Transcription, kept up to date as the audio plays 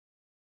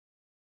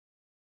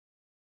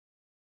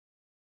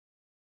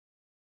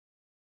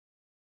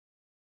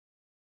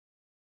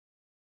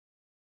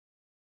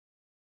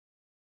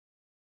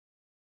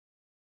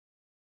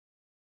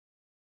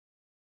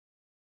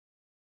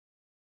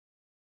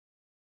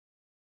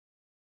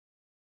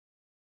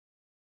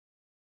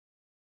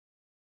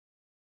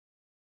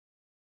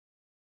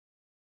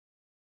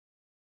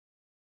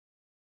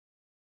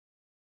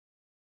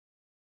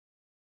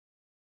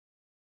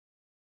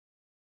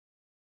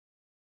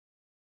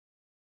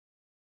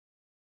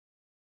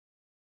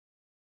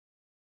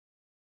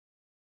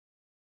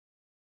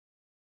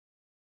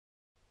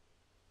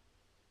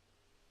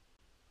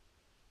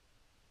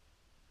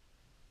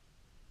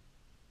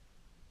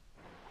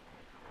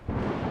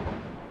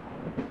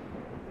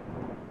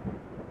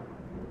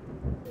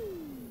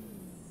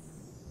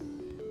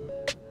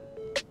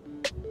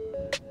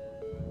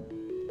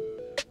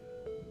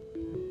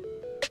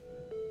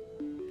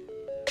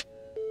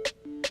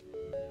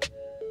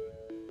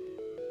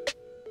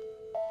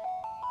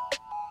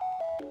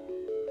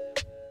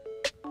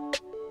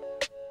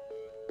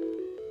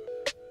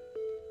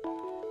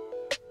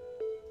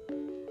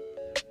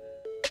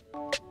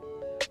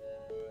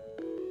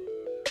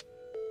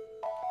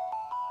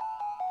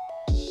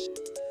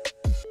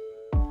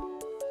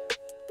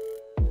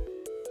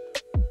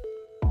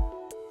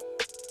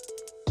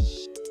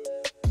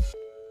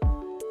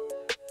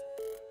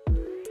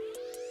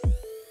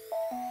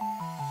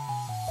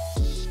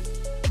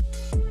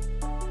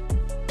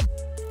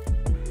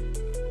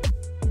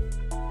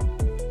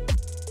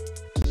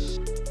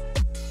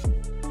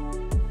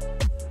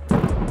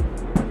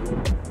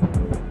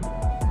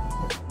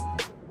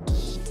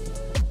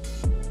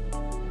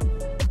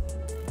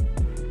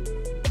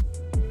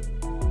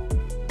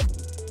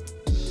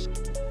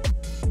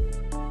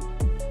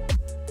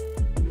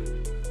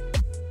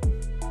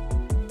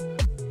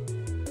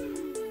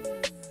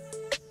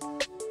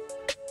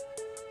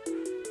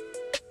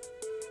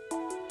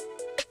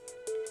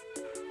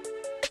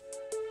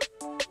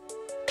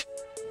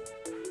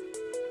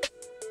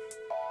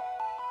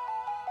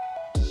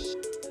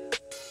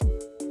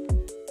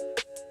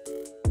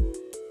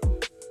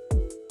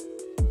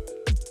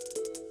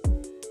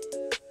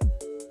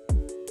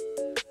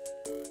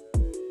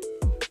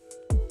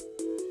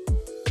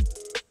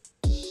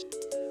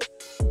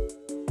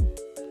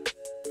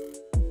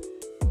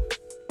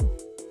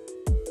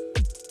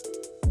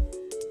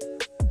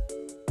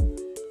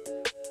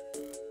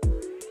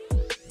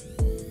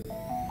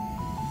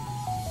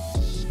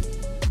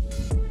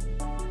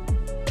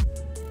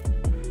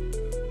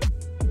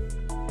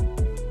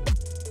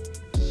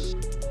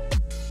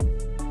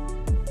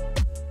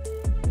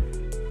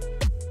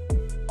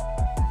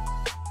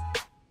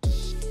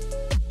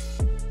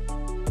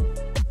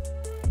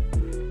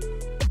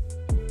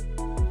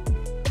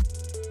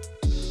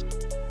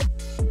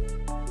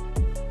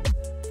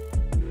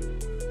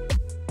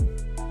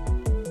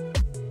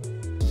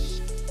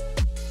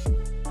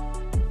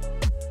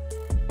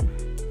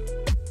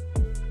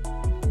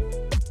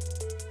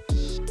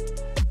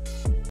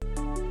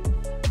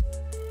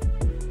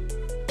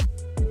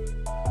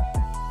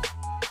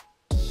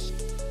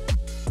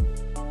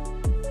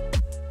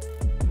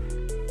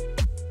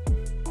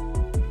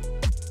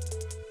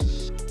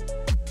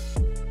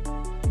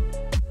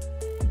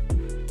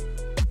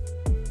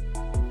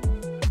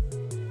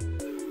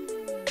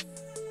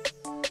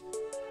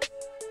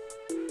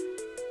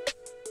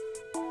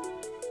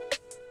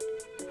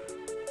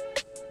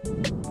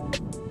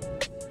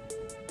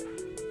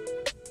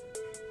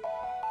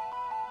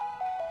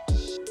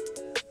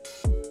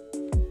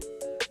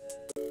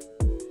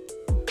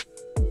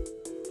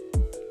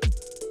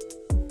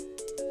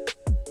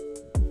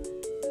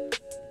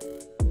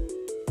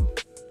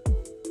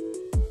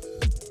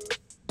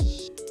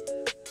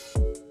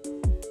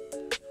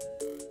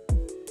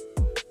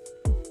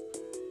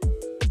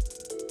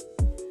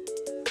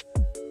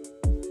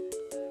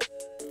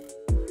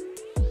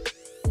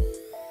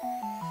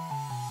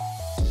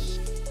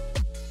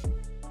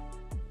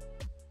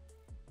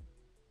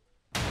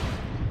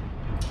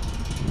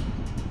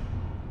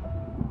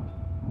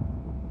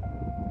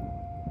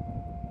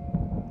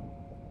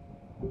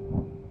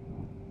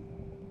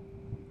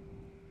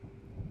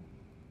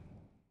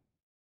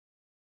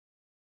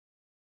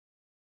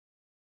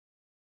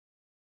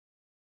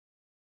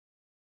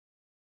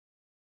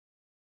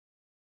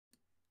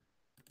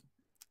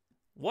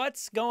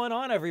What's going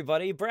on,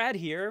 everybody? Brad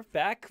here,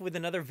 back with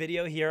another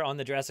video here on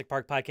the Jurassic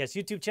Park Podcast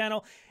YouTube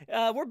channel.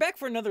 We're back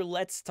for another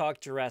Let's Talk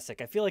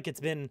Jurassic. I feel like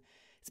it's been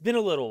a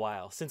little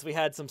while since we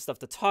had some stuff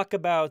to talk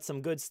about,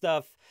 some good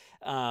stuff.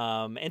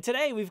 And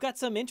today we've got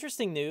some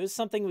interesting news,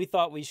 something we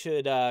thought we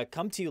should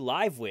come to you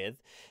live with.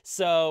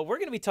 So we're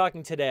going to be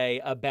talking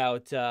today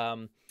about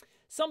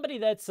somebody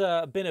that's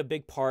been a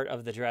big part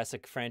of the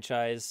Jurassic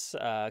franchise,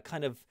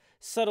 kind of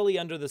subtly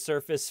under the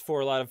surface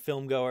for a lot of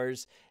film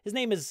goers. His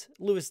name is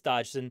Lewis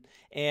Dodgson,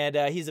 and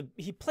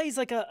he plays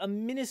like a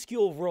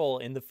minuscule role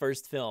in the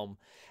first film,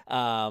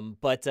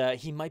 but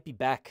he might be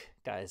back,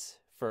 guys,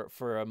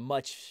 for a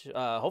much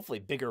hopefully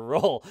bigger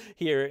role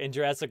here in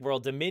Jurassic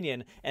World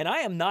Dominion. And I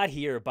am not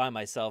here by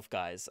myself,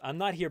 guys. I'm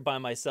not here by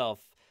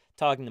myself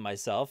talking to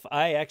myself.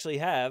 I actually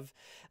have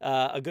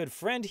a good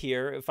friend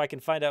here. If I can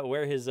find out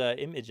where his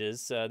image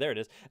is, there it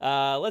is.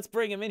 Let's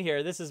bring him in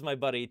here. This is my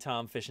buddy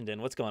Tom Fishenden.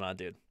 What's going on,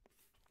 dude?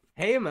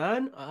 Hey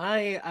man,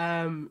 I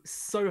am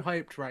so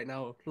hyped right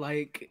now.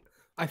 Like,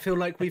 I feel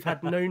like we've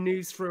had no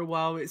news for a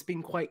while. It's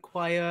been quite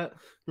quiet.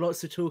 Lots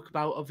to talk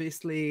about,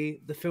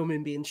 obviously, the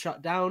filming being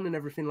shut down and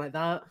everything like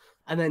that.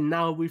 And then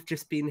now we've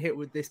just been hit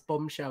with this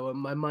bombshell, and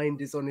my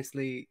mind is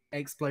honestly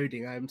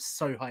exploding. I am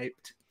so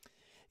hyped.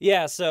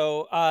 Yeah,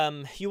 so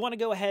you want to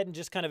go ahead and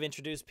just kind of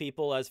introduce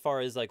people as far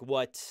as like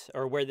what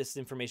or where this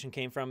information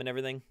came from and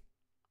everything?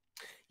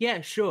 Yeah,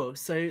 sure.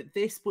 So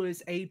this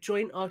was a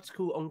joint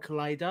article on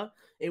Collider.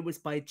 It was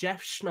by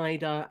Jeff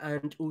Schneider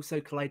and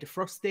also Collider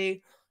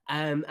Frosty.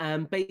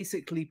 And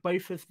basically,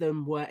 both of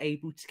them were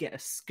able to get a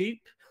scoop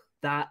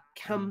that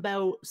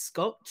Campbell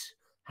Scott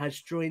has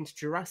joined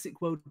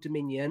Jurassic World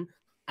Dominion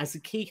as a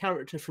key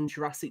character from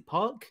Jurassic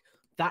Park,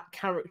 that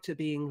character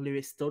being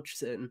Lewis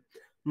Dodgson.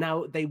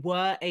 Now, they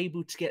were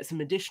able to get some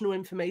additional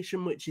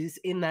information, which is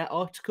in their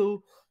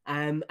article,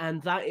 and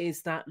that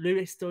is that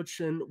Lewis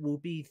Dodgson will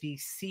be the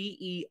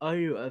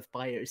CEO of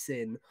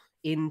Biosyn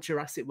in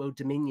Jurassic World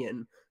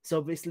Dominion. So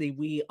obviously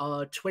we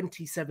are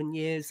 27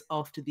 years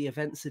after the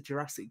events of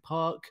Jurassic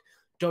Park.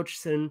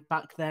 Dodgson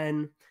back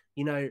then,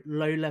 you know,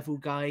 low-level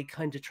guy,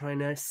 kind of trying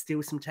to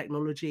steal some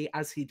technology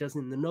as he does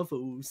in the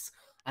novels.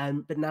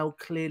 But now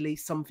clearly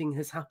something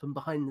has happened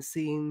behind the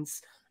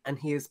scenes, and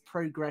he has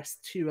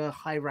progressed to a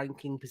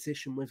high-ranking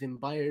position within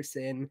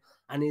Biosyn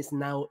and is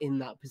now in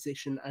that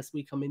position as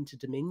we come into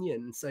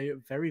Dominion. So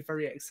very,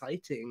 very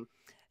exciting.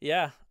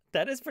 Yeah,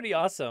 that is pretty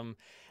awesome.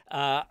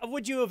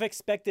 Would you have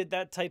expected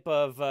that type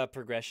of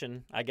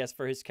progression, I guess,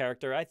 for his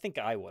character? I think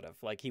I would have.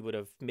 Like, he would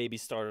have maybe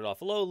started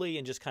off lowly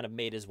and just kind of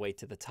made his way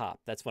to the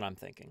top. That's what I'm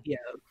thinking. Yeah.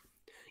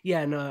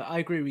 Yeah, no, I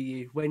agree with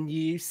you. When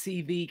you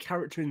see the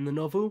character in the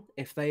novel,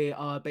 if they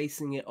are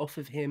basing it off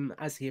of him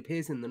as he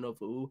appears in the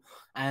novel,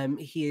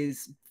 he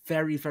is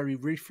very, very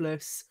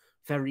ruthless,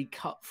 very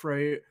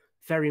cutthroat,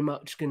 very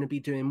much going to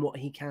be doing what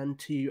he can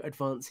to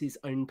advance his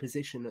own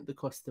position at the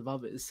cost of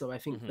others. So I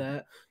think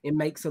that it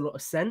makes a lot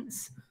of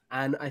sense,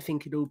 and I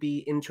think it'll be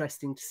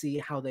interesting to see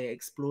how they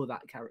explore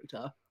that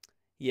character.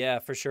 Yeah,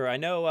 for sure. I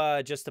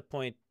know, just to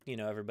point,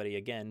 everybody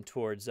again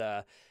towards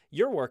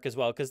your work as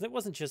well, because it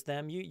wasn't just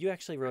them. You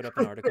actually wrote up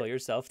an article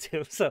yourself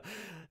too. So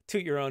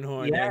toot your own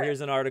horn there. Yeah.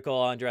 Here's an article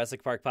on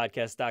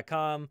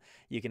JurassicParkPodcast.com.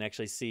 You can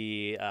actually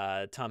see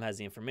Tom has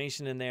the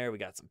information in there. We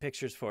got some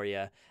pictures for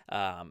you.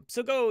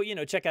 So go,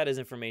 check out his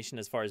information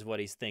as far as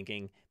what he's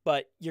thinking.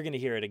 But you're going to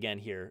hear it again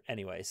here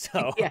anyway.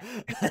 So, Yeah.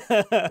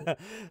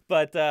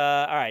 but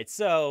all right.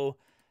 So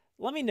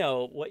let me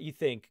know what you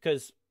think,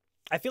 because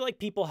I feel like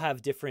people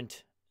have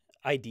different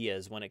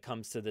ideas when it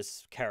comes to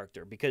this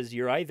character, because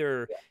you're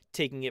either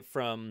taking it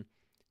from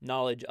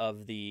knowledge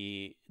of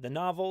the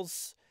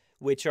novels,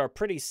 which are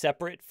pretty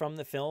separate from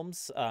the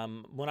films.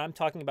 When I'm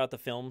talking about the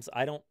films,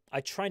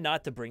 I try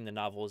not to bring the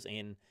novels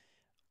in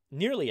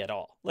nearly at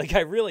all. Like,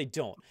 I really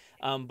don't.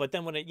 But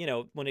then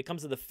when it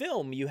comes to the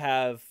film, you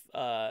have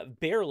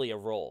barely a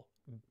role,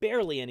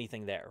 barely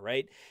anything there,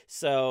 right?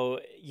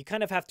 So you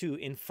kind of have to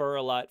infer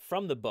a lot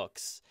from the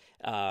books,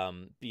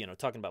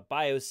 talking about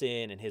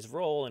Biosyn and his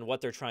role and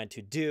what they're trying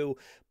to do.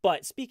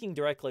 But speaking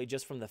directly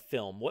just from the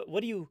film,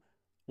 what do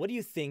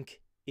you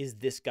think is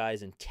this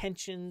guy's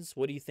intentions?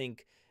 What do you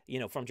think,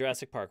 from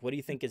Jurassic Park, what do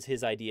you think is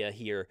his idea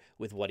here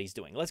with what he's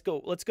doing? Let's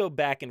go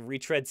back and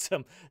retread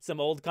some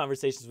old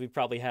conversations we've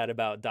probably had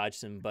about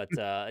Dodgson, but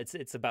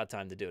it's about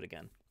time to do it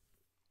again.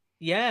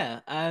 Yeah,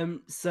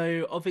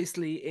 so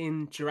obviously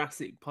in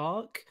Jurassic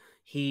Park,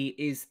 he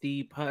is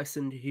the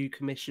person who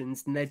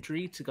commissions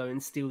Nedry to go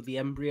and steal the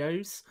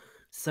embryos.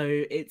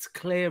 So it's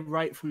clear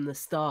right from the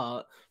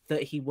start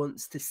that he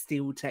wants to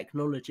steal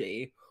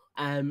technology.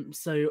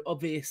 So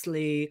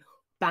obviously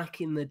back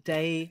in the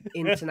day,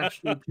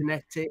 International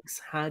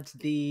Genetics had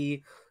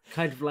the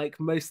kind of like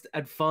most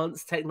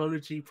advanced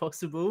technology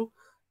possible.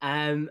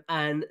 And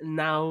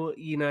now,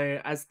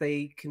 as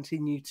they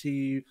continue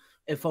to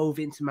evolve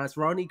into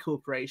Masrani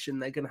Corporation,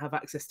 they're going to have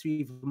access to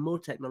even more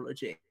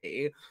technology.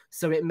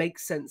 So it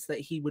makes sense that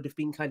he would have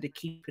been kind of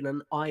keeping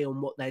an eye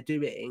on what they're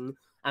doing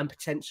and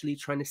potentially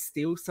trying to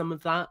steal some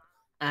of that.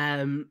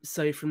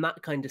 So from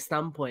that kind of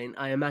standpoint,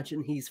 I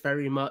imagine he's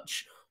very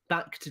much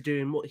back to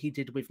doing what he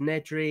did with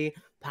Nedry,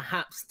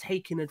 perhaps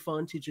taking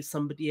advantage of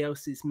somebody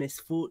else's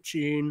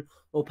misfortune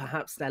or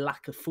perhaps their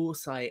lack of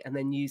foresight and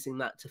then using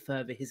that to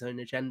further his own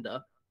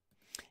agenda.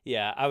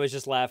 Yeah, I was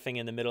just laughing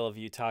in the middle of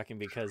you talking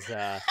because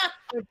I've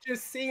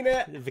just seen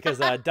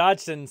it.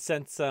 Dodgson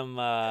sent some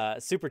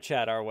super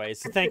chat our way.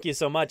 So thank you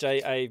so much.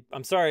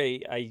 I'm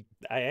sorry. I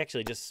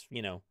actually just,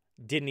 you know,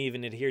 didn't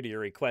even adhere to your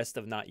request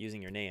of not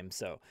using your name.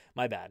 So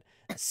my bad.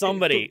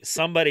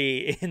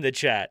 Somebody in the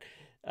chat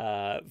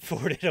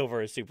forwarded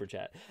over a super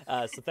chat.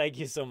 So thank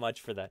you so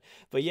much for that.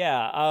 But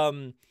yeah,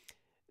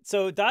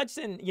 so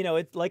Dodgson, you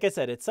know, like I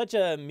said, it's such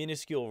a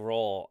minuscule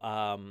role.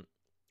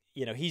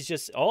 You know, he's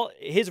just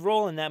his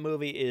role in that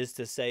movie is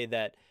to say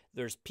that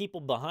there's people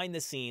behind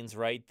the scenes,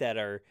 right, that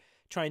are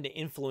trying to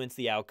influence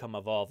the outcome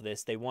of all of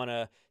this. They want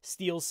to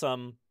steal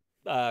some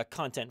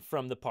content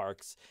from the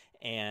parks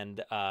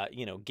and,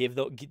 you know,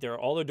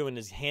 all they're doing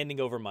is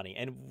handing over money.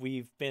 And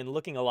we've been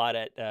looking a lot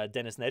at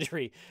Dennis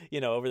Nedry, you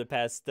know, over the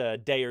past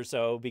day or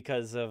so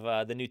because of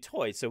the new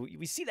toy. So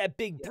we see that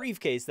big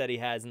briefcase that he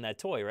has in that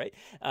toy, right?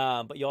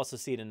 But you also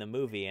see it in the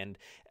movie and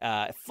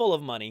full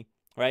of money,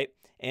 right?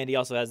 And he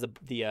also has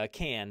the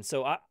can.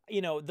 So,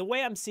 you know, the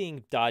way I'm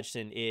seeing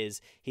Dodgson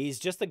is he's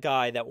just a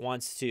guy that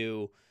wants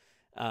to,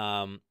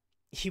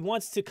 he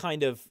wants to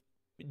kind of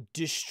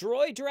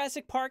destroy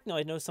Jurassic Park. Now,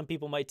 I know some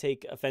people might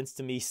take offense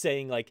to me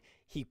saying, like,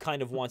 he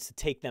kind of wants to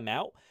take them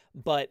out.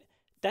 But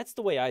that's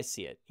the way I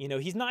see it. You know,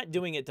 he's not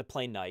doing it to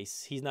play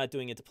nice. He's not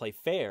doing it to play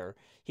fair.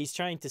 He's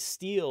trying to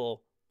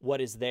steal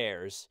what is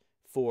theirs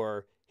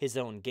for his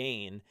own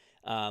gain.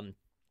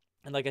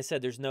 And like I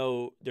said, there's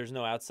no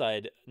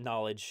outside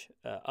knowledge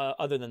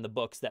other than the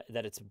books that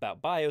it's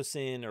about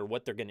biosyn or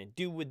what they're going to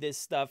do with this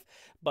stuff.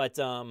 But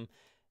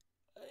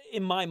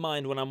in my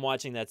mind, when I'm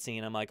watching that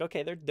scene, I'm like,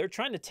 okay, they're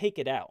trying to take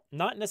it out.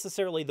 Not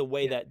necessarily the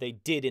way that they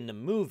did in the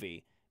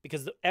movie,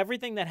 because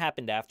everything that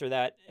happened after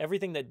that,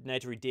 everything that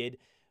Nedry did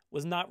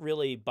was not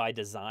really by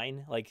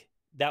design. Like,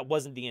 that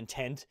wasn't the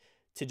intent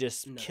to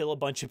just kill a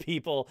bunch of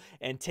people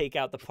and take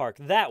out the park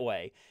that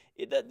way.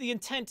 The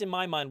intent in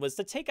my mind was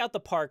to take out the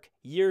park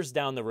years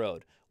down the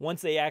road.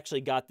 Once they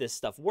actually got this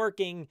stuff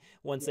working,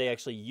 once they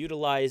actually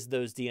utilized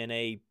those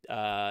DNA,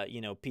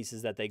 you know,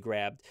 pieces that they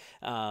grabbed.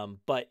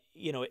 But,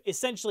 you know,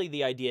 essentially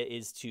the idea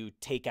is to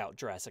take out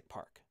Jurassic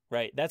Park,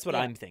 right? That's what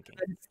I'm thinking.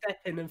 And step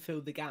in and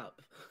fill the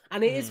gap.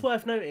 And it is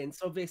worth noting,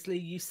 so obviously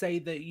you say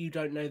that you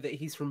don't know that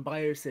he's from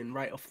biosyn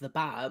right off the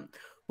bat.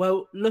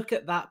 Well, look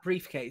at that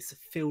briefcase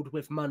filled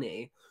with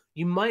money.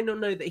 You might not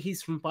know that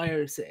he's from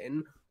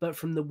biosyn, but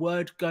from the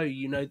word go,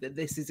 you know that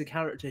this is a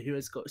character who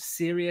has got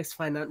serious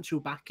financial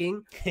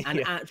backing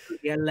and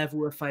actually a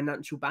level of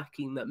financial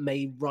backing that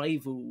may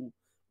rival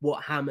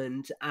what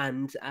Hammond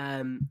and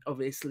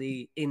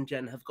obviously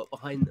InGen have got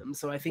behind them.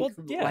 So I think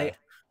like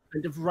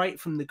kind of right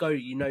from the go,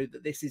 you know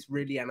that this is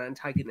really an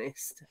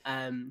antagonist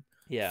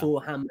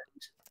for Hammond.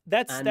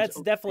 That's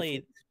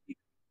definitely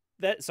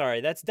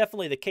that's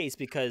definitely the case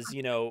because,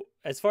 you know,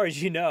 as far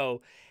as you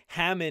know,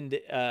 Hammond,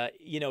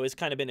 you know, has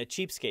kind of been a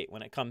cheapskate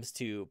when it comes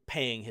to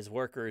paying his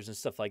workers and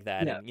stuff like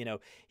that. And, you know,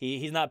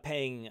 he's not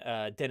paying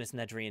Dennis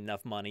Nedry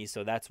enough money,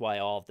 so that's why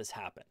all of this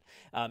happened.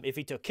 If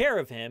he took care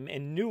of him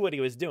and knew what he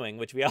was doing,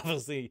 which we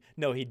obviously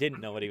know he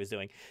didn't know what he was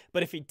doing,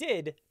 but if he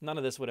did, none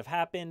of this would have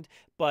happened.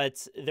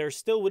 But there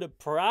still would have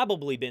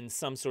probably been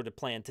some sort of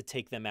plan to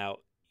take them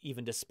out,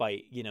 even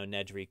despite, you know,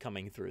 Nedry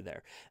coming through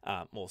there.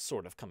 Well,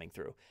 sort of coming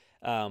through.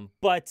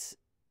 But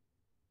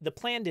the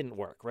plan didn't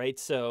work, right?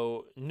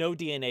 So no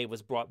DNA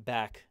was brought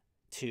back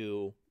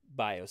to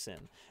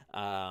biosyn.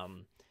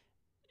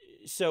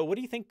 So what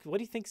do you think? What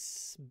do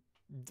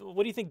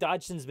you think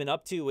Dodgson's been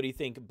up to? What do you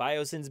think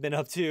biosyn's been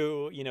up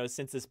to? You know,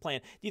 since this plan,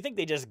 do you think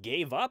they just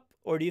gave up,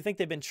 or do you think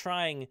they've been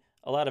trying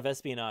a lot of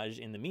espionage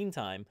in the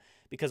meantime?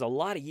 Because a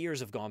lot of years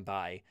have gone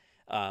by.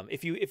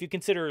 If you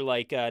consider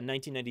like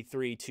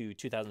 1993 to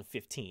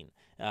 2015,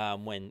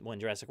 when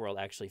Jurassic World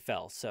actually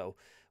fell. So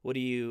what do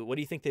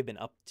you think they've been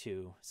up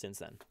to since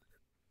then?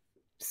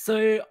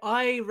 So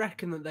I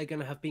reckon that they're going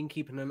to have been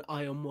keeping an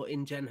eye on what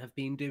InGen have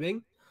been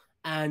doing.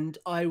 And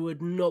I would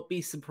not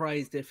be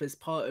surprised if, as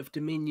part of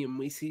Dominion,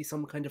 we see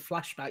some kind of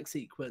flashback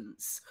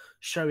sequence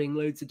showing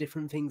loads of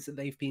different things that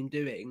they've been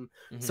doing.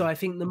 So I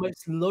think the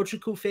most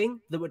logical thing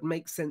that would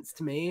make sense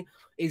to me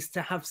is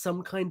to have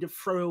some kind of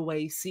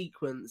throwaway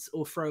sequence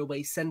or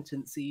throwaway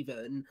sentence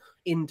even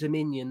in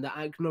Dominion that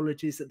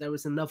acknowledges that there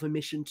was another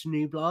mission to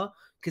Nublar,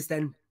 because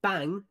then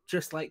bang,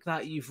 just like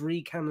that, you've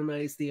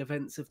recanonized the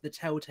events of the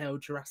Telltale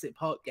Jurassic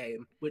Park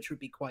game, which would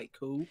be quite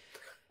cool.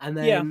 And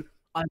then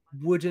I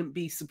wouldn't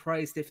be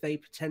surprised if they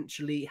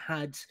potentially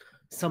had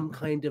some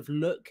kind of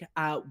look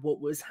at what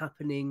was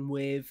happening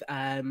with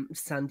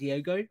San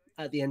Diego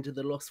at the end of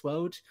the Lost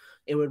World.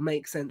 It would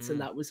make sense that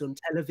that was on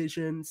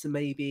television. So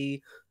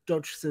maybe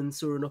Dodgson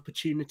saw an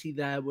opportunity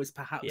there, was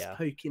perhaps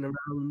poking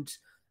around,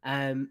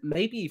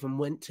 maybe even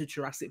went to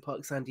Jurassic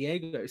Park San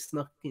Diego,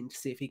 snuck in to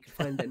see if he could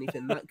find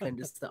anything, that kind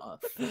of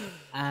stuff.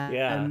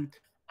 And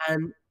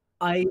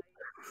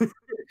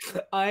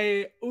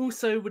I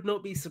also would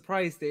not be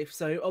surprised if,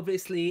 so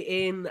obviously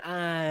in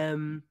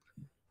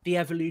The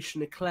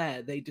Evolution of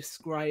Claire, they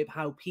describe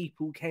how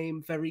people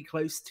came very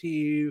close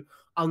to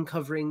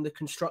uncovering the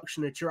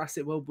construction of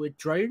Jurassic World with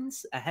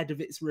drones ahead of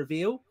its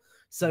reveal.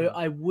 So Mhm.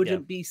 I Yeah.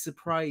 wouldn't be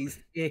surprised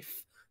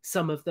if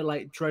some of the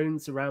like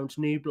drones around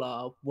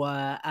Nublar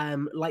were,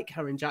 like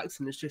Karen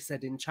Jackson has just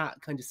said in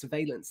chat, kind of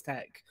surveillance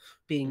tech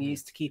being Mhm.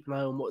 used to keep an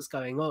eye on what's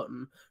going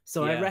on.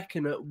 So I Yeah.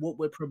 reckon that what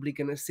we're probably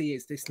going to see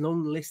is this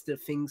long list of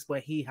things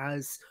where he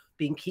has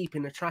been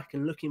keeping a track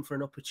and looking for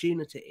an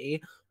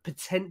opportunity,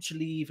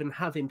 potentially even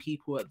having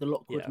people at the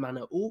Lockwood Yeah.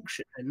 Manor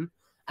auction.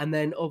 And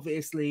then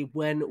obviously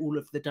when all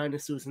of the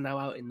dinosaurs are now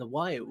out in the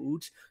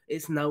wild,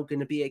 it's now going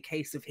to be a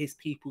case of his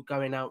people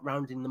going out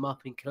rounding them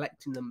up and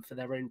collecting them for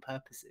their own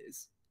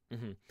purposes.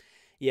 Mhm.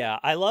 Yeah,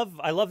 I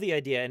love the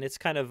idea, and it's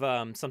kind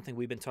of something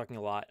we've been talking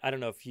a lot. I don't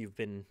know if you've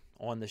been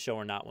on the show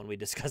or not when we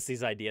discuss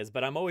these ideas,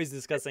 but I'm always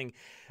discussing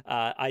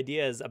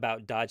ideas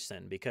about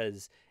Dodgson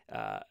because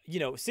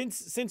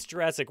since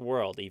Jurassic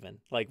World, even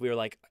like we were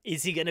like,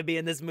 is he going to be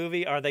in this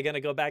movie? Are they going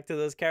to go back to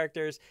those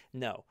characters?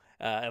 No.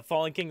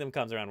 Fallen Kingdom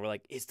comes around, we're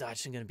like, is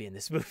Dodgson going to be in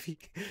this movie?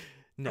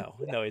 No,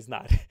 no, he's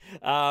not.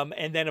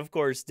 And then, of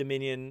course,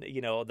 Dominion,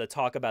 the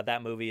talk about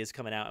that movie is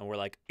coming out, and we're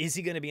like, is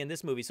he going to be in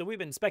this movie? So we've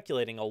been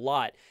speculating a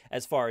lot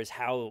as far as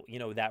how,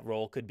 that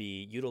role could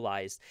be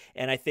utilized.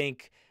 And I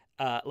think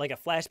like a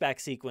flashback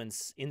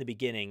sequence in the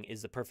beginning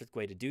is the perfect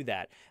way to do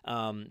that.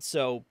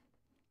 So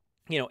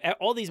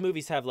all these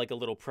movies have like a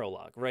little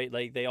prologue, right?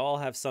 Like they all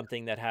have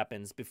something that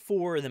happens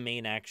before the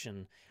main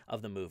action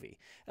of the movie.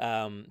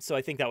 So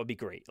I think that would be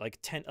great. Like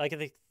 10, like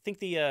I think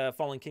the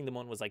Fallen Kingdom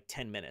one was like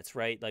 10 minutes,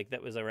 right? Like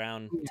that was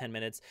around 10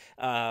 minutes.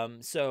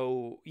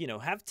 So,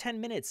 have 10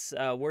 minutes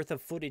worth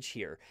of footage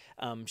here.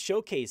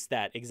 Showcase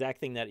that exact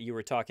thing that you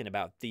were talking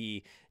about,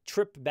 the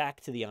trip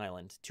back to the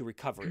island to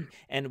recover it.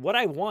 And what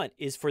I want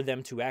is for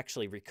them to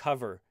actually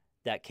recover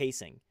that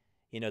casing,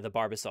 the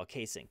Barbasol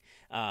casing.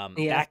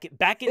 Yeah.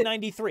 Back in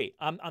 '93.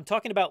 I'm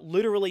talking about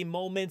literally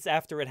moments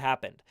after it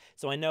happened.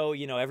 So I know,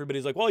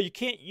 everybody's like, well, you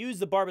can't use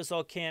the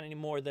Barbasol can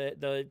anymore.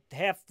 The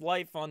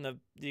half-life on the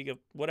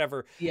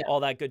whatever, Yeah. all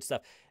that good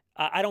stuff.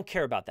 I don't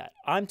care about that.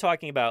 I'm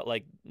talking about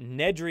like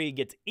Nedry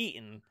gets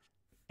eaten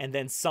and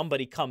then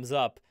somebody comes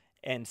up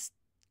and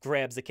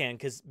grabs the can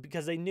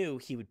because they knew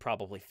he would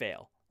probably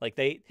fail. Like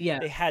they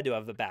had to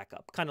have the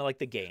backup, kind of like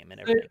the game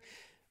and everything,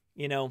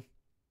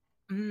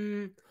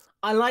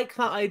 I like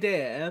that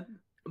idea,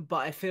 but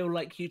I feel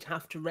like you'd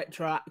have to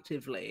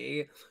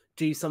retroactively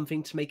do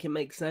something to make it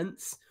make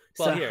sense.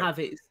 Well, So here. have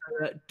it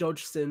so that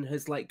Dodgson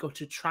has like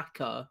got a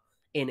tracker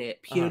in it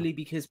Uh-huh. purely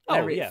because Oh,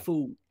 where it yeah.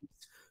 falls,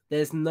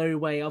 there's no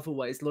way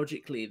otherwise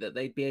logically that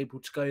they'd be able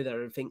to go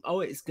there and think,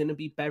 oh, it's going to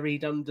be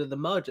buried under the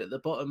mud at the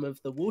bottom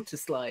of the water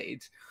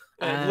slide.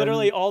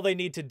 Literally all they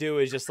need to do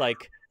is just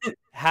like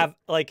have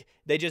like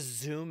they just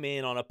zoom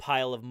in on a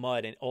pile of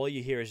mud and all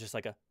you hear is just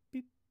like a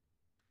beep,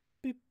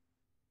 beep,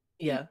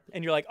 Yeah.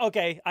 and you're like,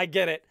 okay, I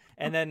get it.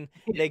 And then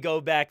they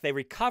go back, they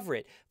recover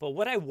it. But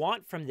what I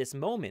want from this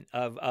moment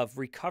of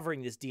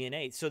recovering this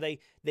DNA, so they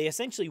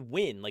essentially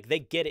win. Like they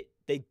get it,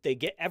 they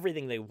get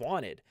everything they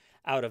wanted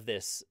out of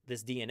this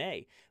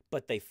DNA,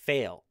 but they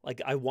fail.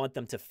 Like I want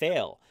them to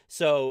fail.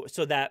 So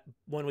that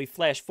when we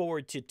flash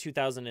forward to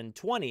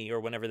 2020 or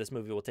whenever this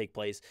movie will take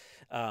place,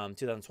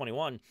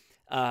 2021,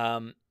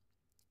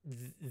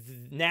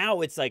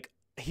 now it's like,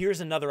 here's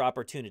another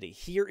opportunity.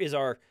 Here is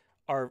our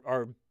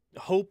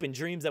hope and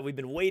dreams that we've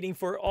been waiting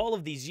for all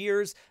of these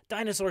years.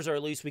 Dinosaurs are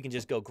loose. We can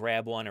just go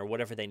grab one or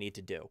whatever they need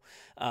to do.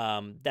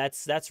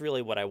 That's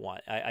really what I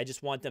want. I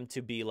just want them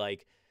to be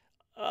like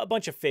a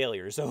bunch of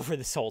failures over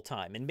this whole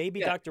time. And maybe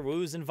Dr.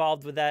 Wu's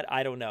involved with that.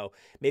 I don't know.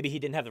 Maybe he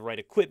didn't have the right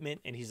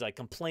equipment and he's like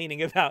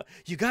complaining about,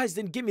 you guys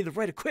didn't give me the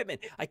right equipment.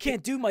 I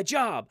can't do my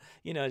job.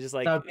 Just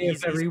like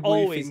he's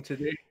always thing to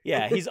do.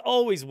 yeah, he's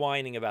always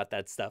whining about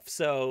that stuff.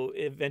 So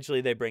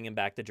eventually they bring him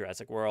back to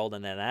Jurassic World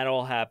and then that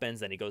all happens.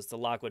 Then he goes to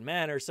Lockwood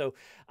Manor. So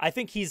I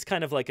think he's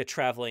kind of like a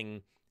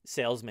traveling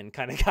salesman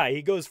kind of guy.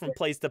 He goes from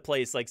place to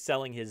place, like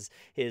selling his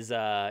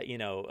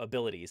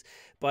abilities.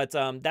 But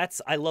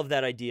I love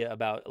that idea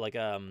about like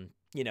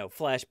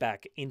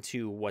flashback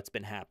into what's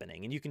been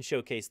happening, and you can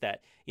showcase that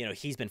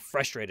he's been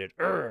frustrated.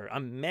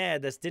 I'm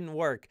mad this didn't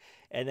work,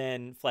 and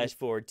then flash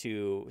forward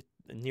to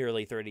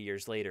nearly 30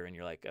 years later, and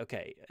you're like,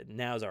 okay,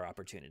 now's our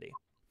opportunity.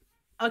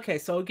 Okay,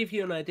 so I'll give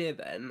you an idea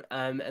then,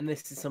 and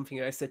this is something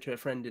I said to a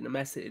friend in a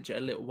message a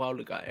little while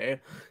ago.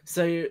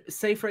 So,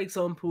 say for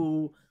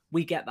example,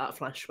 we get that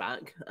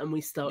flashback and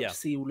we start to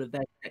see all of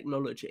their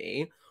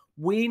technology.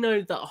 We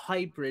know that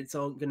hybrids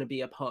aren't going to be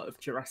a part of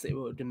Jurassic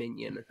World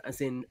Dominion, as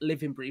in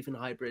living, breathing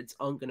hybrids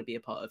aren't going to be a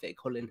part of it.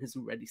 Colin has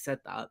already said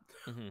that.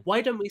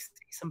 Why don't we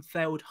see some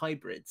failed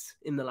hybrids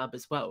in the lab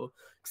as well?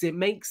 Because it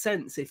makes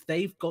sense if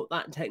they've got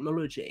that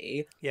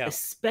technology,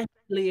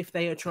 especially if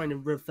they are trying to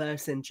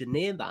reverse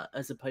engineer that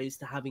as opposed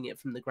to having it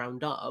from the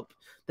ground up,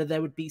 that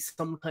there would be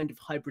some kind of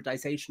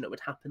hybridization that would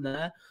happen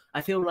there.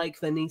 I feel like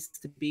there needs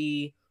to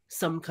be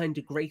some kind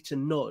of greater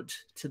nod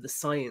to the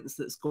science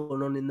that's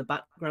going on in the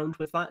background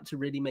with that to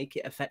really make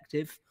it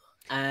effective.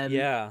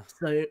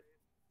 So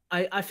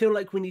I feel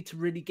like we need to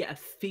really get a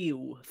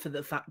feel for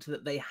the fact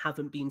that they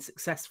haven't been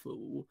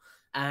successful.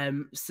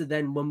 So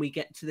then when we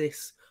get to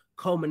this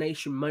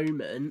culmination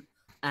moment,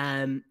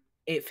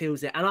 it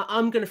feels it. And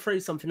I'm going to throw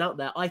something out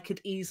there. I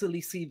could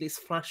easily see this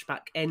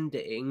flashback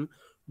ending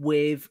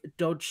with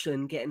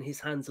Dodgson getting his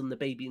hands on the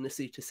baby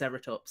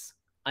Nasutoceratops.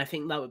 I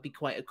think that would be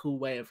quite a cool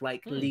way of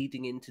like Hmm.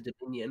 leading into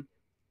Dominion.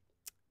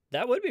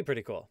 That would be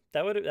pretty cool.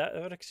 That would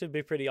actually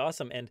be pretty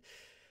awesome and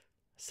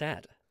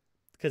sad,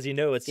 because you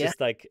know it's Yeah. just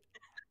like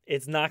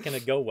it's not going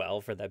to go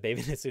well for that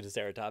baby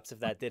Nasutoceratops if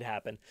that did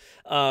happen.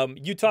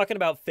 You talking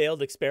about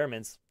failed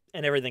experiments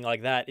and everything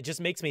like that, it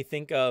just makes me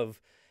think of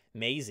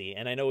Maisie,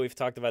 and I know we've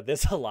talked about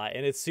this a lot,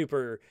 and it's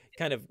super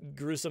kind of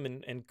gruesome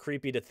and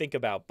creepy to think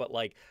about, but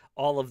like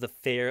all of the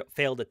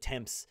failed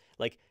attempts,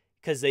 like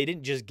because they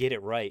didn't just get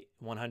it right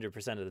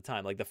 100% of the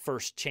time, like the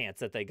first chance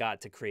that they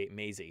got to create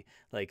Maisie,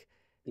 like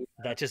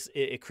that just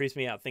it creeps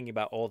me out thinking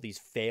about all these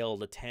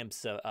failed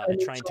attempts at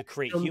trying to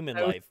create human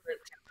life.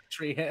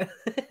 Here.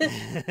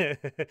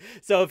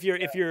 So if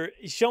you're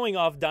showing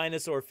off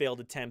dinosaur failed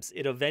attempts,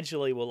 it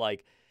eventually will,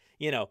 like,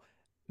 you know,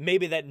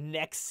 maybe that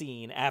next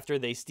scene after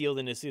they steal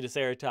the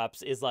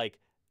Nasutoceratops is like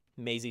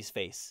Maisie's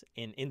face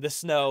in the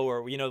snow,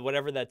 or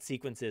whatever that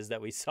sequence is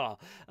that we saw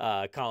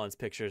Colin's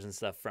pictures and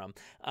stuff from.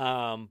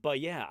 But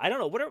yeah, I don't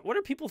know, what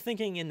are people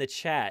thinking in the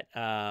chat,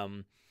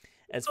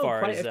 as Oh, far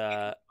quite as a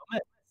few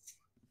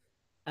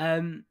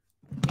comments.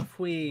 If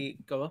we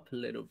go up a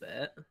little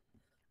bit,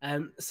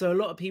 so a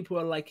lot of people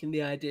are liking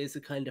the ideas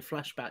of kind of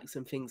flashbacks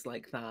and things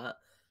like that.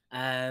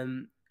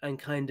 And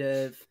kind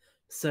of,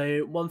 so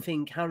one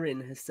thing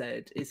Karen has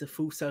said is a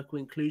full circle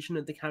inclusion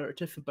of the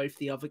character for both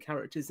the other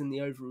characters in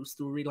the overall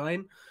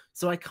storyline.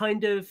 So I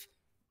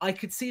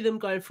could see them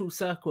going full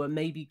circle and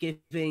maybe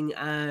giving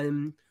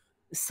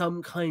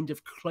some kind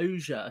of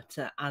closure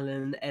to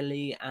Alan,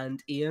 Ellie,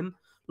 and Ian.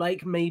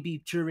 Like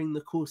maybe during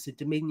the course of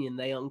Dominion,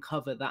 they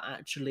uncover that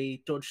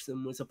actually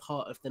Dodgson was a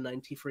part of the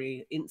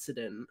 93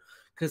 incident,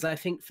 because I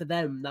think for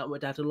them that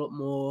would add a lot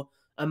more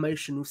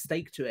emotional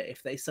stake to it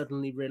if they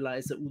suddenly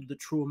realize that all the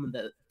trauma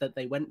that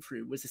they went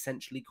through was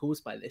essentially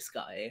caused by this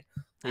guy.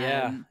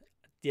 yeah, Um,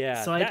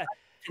 yeah, so I that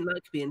think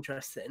that could be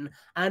interesting.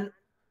 And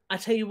I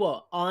tell you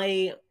what,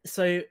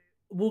 so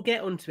we'll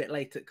get onto it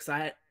later because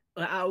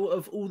out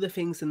of all the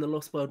things in the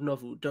Lost World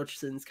novel,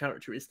 Dodgson's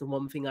character is the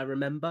one thing I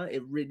remember.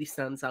 It really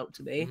stands out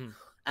to me.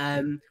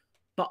 mhm.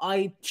 But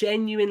I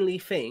genuinely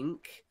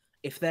think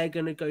if they're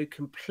going to go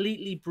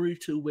completely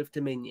brutal with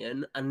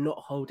Dominion and not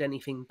hold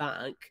anything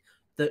back,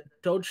 that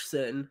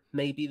Dodgson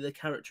may be the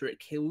character it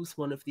kills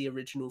one of the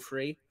original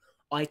three.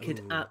 I could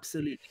Ooh.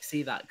 absolutely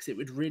see that because it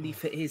would really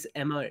fit his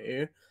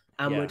MO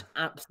and Yeah. would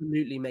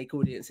absolutely make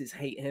audiences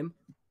hate him.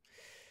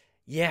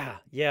 Yeah,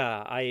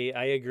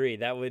 I agree.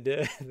 That would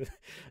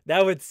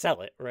that would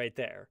sell it right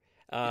there.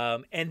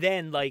 And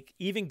then, like,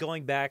 even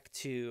going back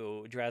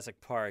to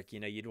Jurassic Park,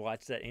 you'd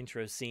watch that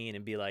intro scene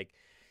and be like,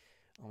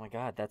 "Oh my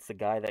God, that's the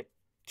guy that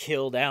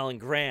killed Alan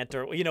Grant,"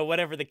 or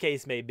whatever the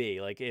case may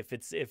be. Like if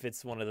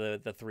it's one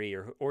of the three,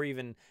 or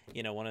even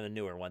one of the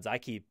newer ones. I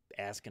keep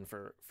asking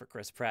for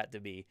Chris Pratt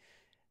to be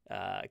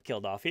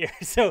killed off here,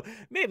 so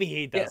maybe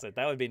he Yeah. does it.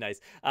 That would be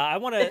nice. I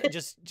want to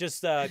just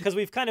because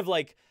we've kind of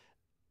like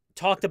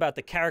talked about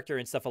the character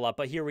and stuff a lot,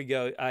 but here we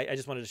go. I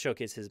just wanted to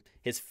showcase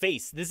his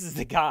face. This is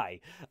the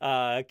guy,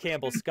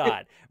 Campbell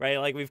Scott, right?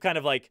 Like we've kind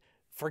of like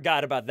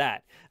forgot about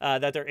that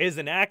there is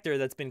an actor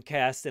that's been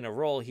cast in a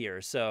role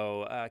here.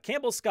 So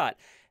Campbell Scott,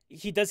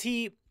 does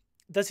he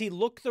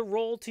look the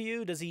role to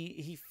you? Does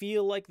he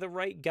feel like the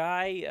right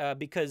guy?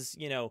 Because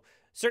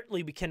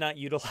certainly we cannot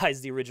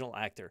utilize the original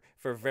actor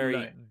for a No.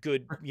 very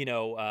good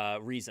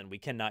reason. We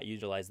cannot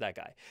utilize that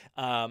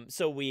guy.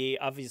 So we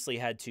obviously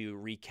had to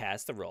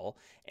recast the role,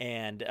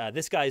 and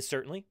this guy is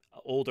certainly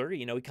older.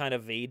 He kind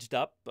of aged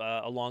up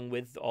along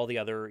with all the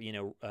other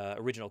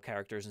original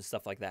characters and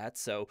stuff like that.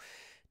 So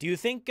do you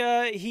think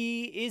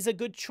he is a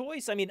good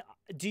choice? I mean,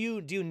 do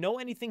you know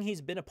anything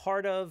he's been a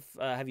part of?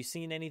 Have you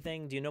seen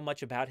anything? Do you know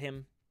much about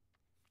him?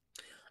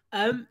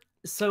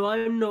 So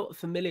I'm not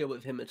familiar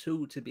with him at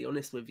all, to be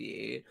honest with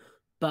you,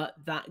 but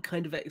that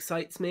kind of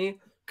excites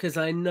me because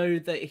I know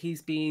that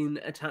he's been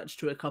attached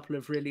to a couple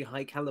of really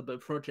high caliber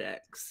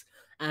projects.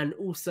 And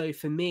also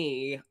for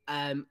me,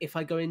 if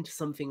I go into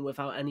something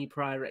without any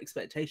prior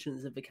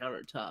expectations of the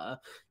character,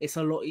 it's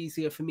a lot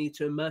easier for me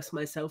to immerse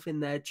myself in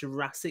their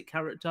Jurassic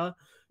character.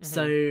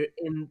 So Hmm.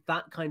 in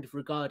that kind of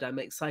regard, I'm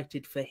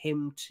excited for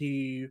him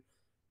to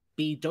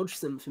be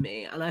Dodgson for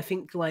me. And I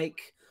think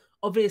like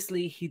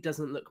obviously he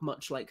doesn't look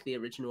much like the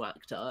original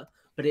actor,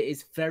 but it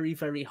is very,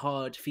 very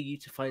hard for you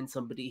to find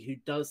somebody who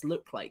does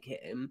look like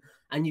him.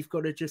 And you've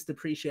got to just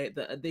appreciate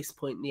that at this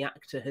point the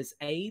actor has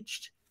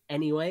aged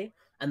anyway,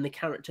 and the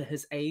character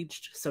has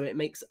aged. So it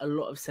makes a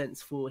lot of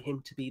sense for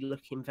him to be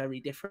looking very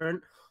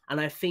different. And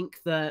I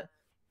think that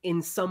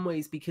in some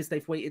ways, because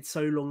they've waited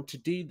so long to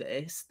do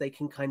this, they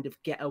can kind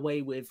of get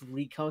away with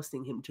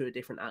recasting him to a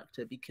different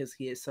actor because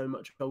he is so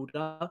much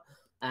older.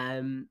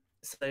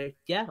 So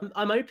yeah,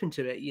 I'm open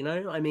to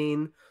it. I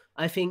mean,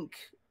 I think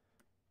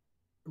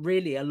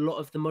really a lot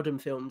of the modern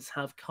films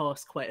have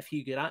cast quite a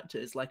few good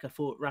actors. Like I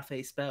thought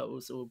Raphael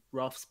Spells, or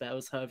Ralph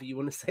Spells, however you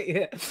want to say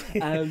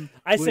it,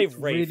 I say was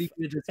Rafe. really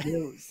good as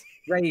Mills.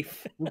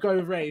 Rafe, we'll go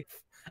with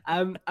Rafe.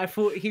 I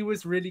thought he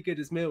was really good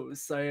as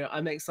Mills, so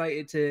I'm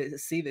excited to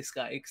see this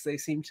guy because they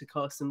seem to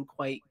cast some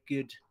quite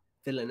good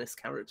villainous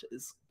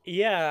characters.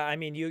 Yeah, I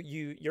mean,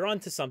 you're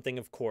onto something,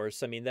 of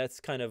course. I mean, that's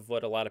kind of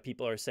what a lot of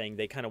people are saying.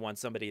 They kind of want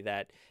somebody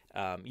that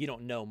you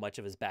don't know much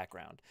of his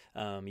background.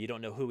 You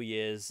don't know who he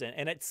is,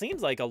 and it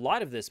seems like a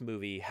lot of this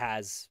movie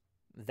has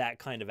that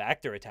kind of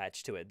actor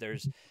attached to it.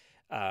 There's,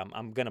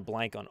 I'm gonna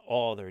blank on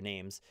all their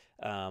names,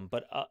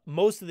 but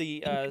most of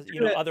the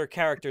other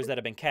characters that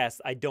have been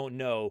cast, I don't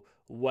know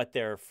what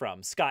they're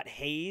from. Scott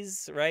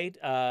Hayes, right?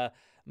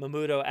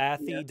 Mamudo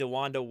Athey,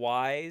 DeWanda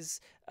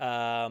Wise.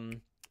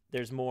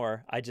 There's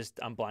more.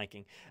 I'm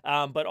blanking.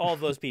 But all of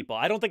those people,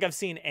 I don't think I've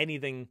seen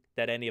anything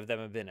that any of them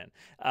have been in.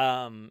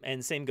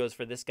 And same goes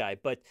for this guy.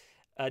 But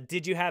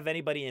did you have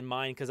anybody in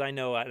mind? Because I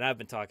know, and I've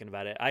been talking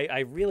about it. I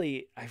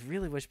really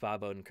wish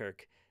Bob Odenkirk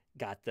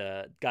got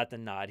the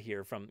nod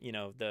here from,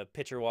 the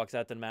pitcher walks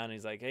out to the mound and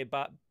he's like, hey,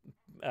 Bob,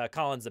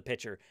 Colin's the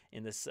pitcher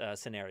in this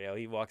scenario.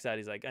 He walks out.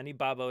 He's like, I need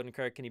Bob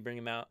Odenkirk. Can you bring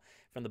him out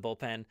from the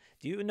bullpen?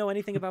 Do you know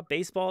anything about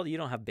baseball? You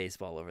don't have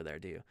baseball over there,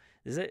 do you?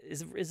 Is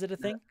it a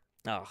thing?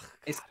 Oh,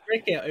 it's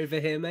cricket over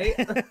here, mate.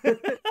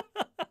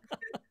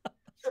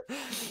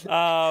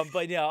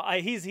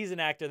 But he's an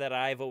actor that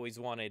I've always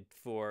wanted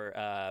for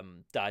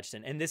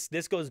Dodgson, and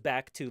this goes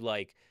back to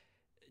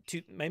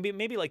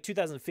maybe like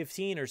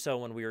 2015 or so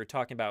when we were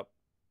talking about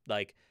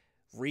like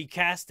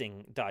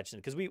recasting Dodgson,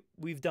 because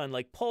we've done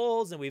like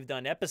polls and we've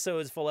done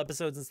full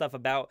episodes and stuff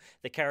about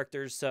the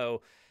characters.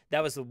 So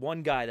that was the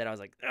one guy that I was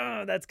like,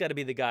 oh, that's got to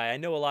be the guy. I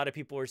know a lot of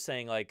people were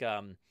saying like,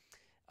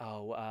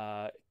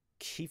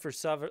 Kiefer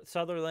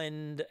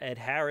Sutherland, Ed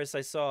Harris. I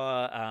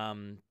saw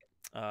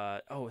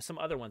some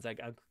other ones.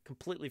 I'm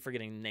completely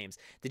forgetting the names.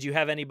 Did you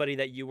have anybody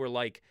that you were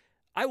like,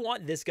 I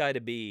want this guy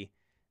to be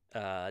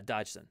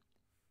Dodgson?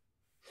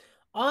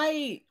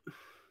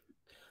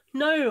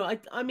 No,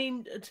 I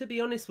mean, to be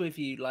honest with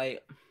you,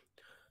 like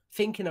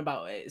thinking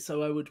about it,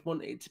 so I would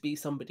want it to be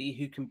somebody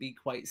who can be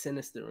quite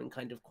sinister and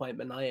kind of quite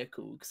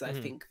maniacal, because I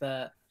think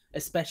that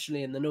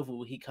especially in the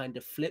novel, he kind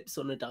of flips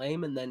on a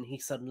dime and then he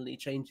suddenly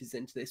changes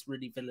into this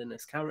really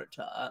villainous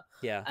character.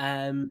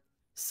 Yeah.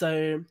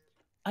 So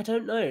I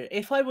don't know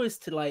if I was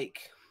to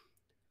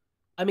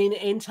I mean,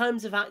 in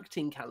terms of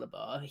acting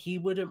caliber, he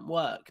wouldn't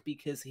work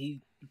because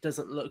he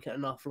doesn't look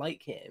enough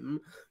like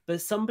him.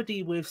 But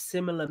somebody with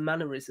similar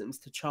mannerisms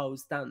to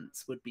Charles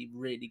Dance would be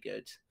really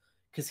good,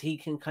 because he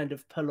can kind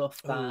of pull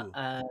off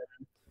that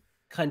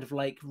kind of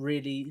like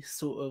really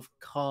sort of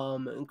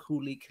calm and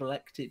coolly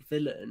collected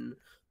villain.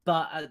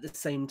 But at the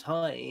same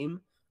time,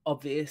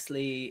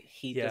 obviously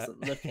he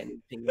doesn't look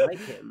anything like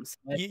him.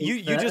 So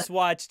you just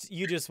watched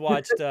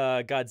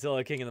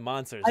Godzilla King of the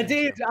Monsters. I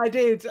did,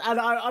 and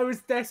I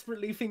was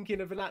desperately thinking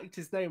of an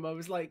actor's name. I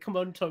was like, come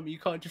on, Tom, you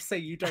can't just say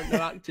you don't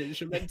know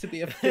actors. You're meant to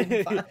be a film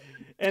fan.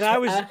 and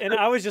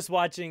I was just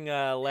watching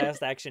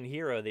Last Action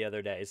Hero the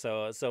other day,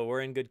 so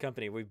we're in good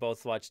company. We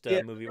both watched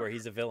a movie where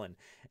he's a villain,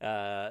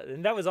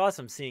 and that was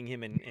awesome seeing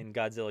him in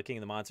Godzilla King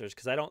of the Monsters,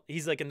 because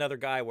he's like another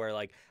guy where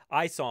like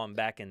I saw him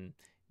back in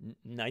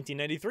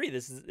 1993.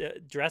 This is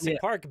Jurassic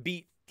Park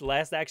beat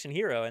Last Action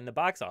Hero in the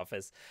box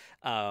office.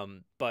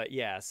 But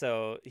yeah,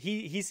 so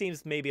he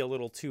seems maybe a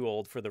little too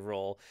old for the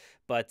role.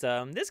 But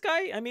this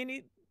guy, I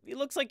mean, he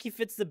looks like he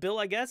fits the bill,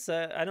 I guess.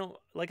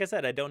 Like I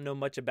said, I don't know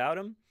much about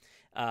him.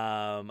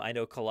 I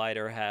know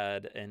Collider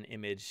had an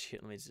image.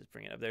 Let me just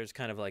bring it up. There's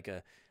kind of like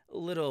a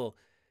little,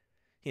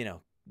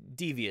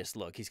 devious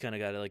look. He's kind of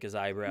got like his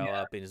eyebrow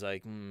up, and he's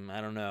like, I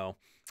don't know.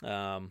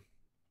 I'm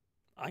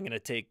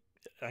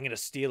gonna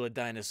steal a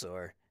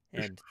dinosaur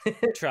and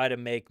try to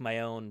make my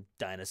own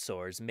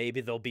dinosaurs.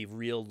 Maybe they'll be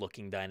real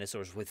looking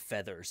dinosaurs with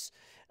feathers.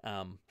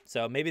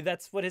 So maybe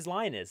that's what his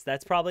line is. I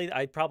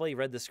probably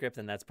read the script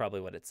and that's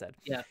probably what it said.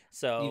 Yeah.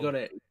 So you got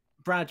it.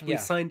 Brad, we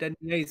signed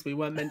NDAs. We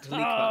weren't meant to leak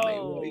that,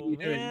 mate. What are you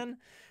doing?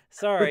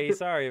 Sorry,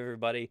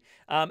 everybody.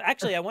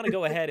 Actually, I want to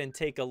go ahead and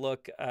take a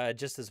look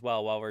just as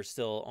well while we're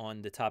still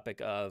on the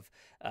topic of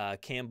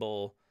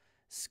Campbell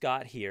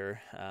Scott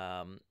here.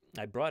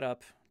 I brought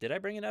up, did I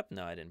bring it up?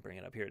 No, I didn't bring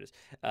it up. Here it is.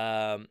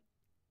 I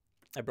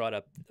brought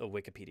up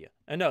Wikipedia.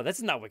 No,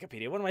 that's not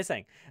Wikipedia. What am I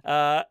saying?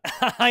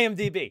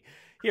 IMDb.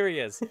 Here he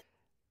is.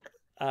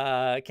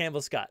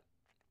 Campbell Scott.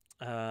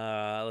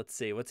 Let's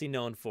see. What's he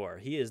known for?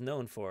 He is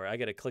known for, I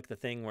got to click the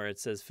thing where it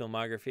says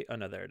filmography. Oh,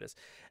 no, there it is.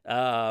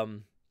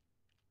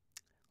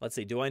 Let's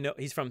see. Do I know?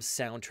 He's from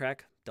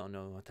Soundtrack. Don't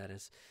know what that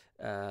is.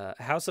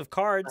 House of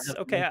Cards.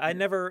 Okay, I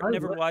never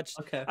watched.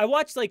 Okay. I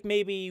watched like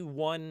maybe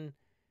one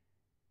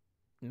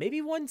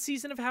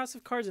season of House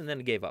of Cards and then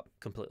gave up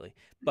completely.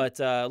 But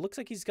looks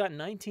like he's got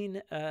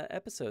 19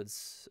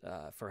 episodes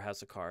for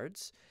House of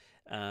Cards.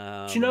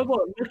 Do you know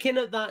what? Looking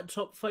at that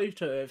top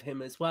photo of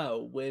him as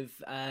well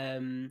with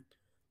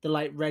the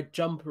like red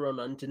jumper on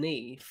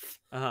underneath,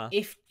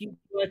 if you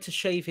were to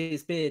shave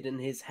his beard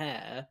and his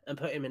hair and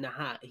put him in a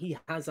hat, he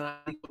has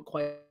actually got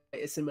quite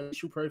a similar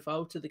racial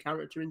profile to the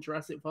character in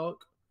Jurassic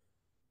Park.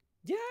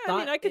 Yeah, I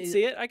mean, I could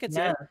see it. I could see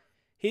yeah.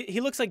 it.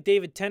 He looks like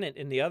David Tennant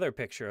in the other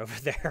picture over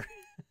there.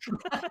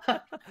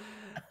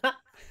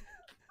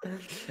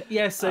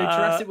 Yeah, so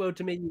Jurassic World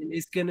Dominion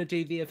is gonna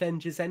do the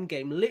Avengers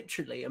Endgame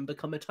literally and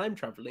become a time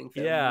traveling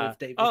film Yeah. with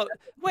David. Oh,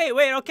 wait,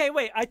 okay,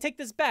 wait. I take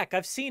this back.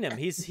 I've seen him.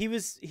 He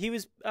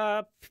was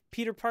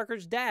Peter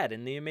Parker's dad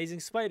in The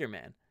Amazing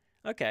Spider-Man.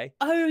 Okay.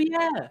 Oh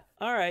yeah.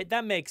 All right,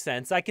 that makes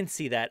sense. I can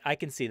see that. I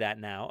can see that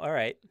now. All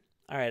right,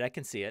 I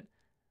can see it.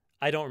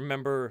 I don't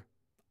remember.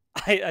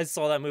 I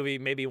saw that movie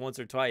maybe once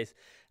or twice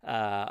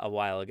a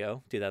while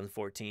ago,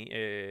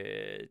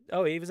 2014.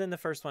 Oh, he was in the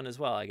first one as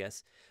well, I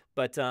guess.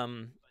 But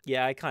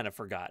yeah, I kind of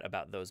forgot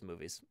about those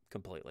movies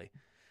completely.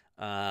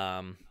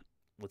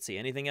 Let's see,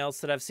 anything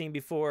else that I've seen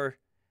before?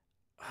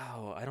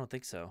 Oh, I don't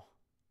think so.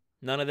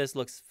 None of this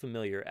looks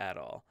familiar at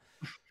all.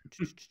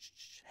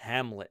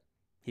 Hamlet.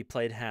 He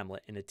played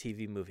Hamlet in a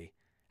TV movie.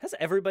 Has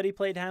everybody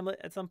played Hamlet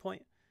at some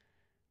point?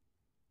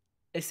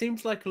 It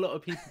seems like a lot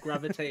of people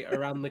gravitate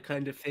around the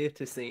kind of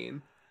theater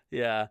scene.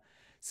 Yeah.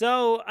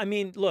 So, I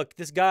mean, look,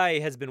 this guy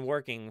has been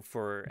working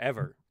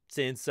forever,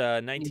 since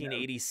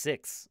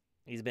 1986.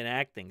 He's been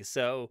acting.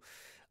 So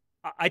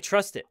I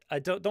trust it.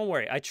 Don't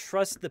worry. I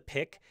trust the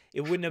pick.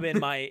 It wouldn't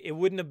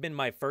have been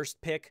my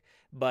first pick,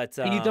 but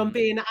Are you done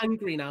being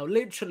angry now?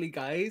 Literally,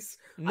 guys.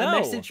 No.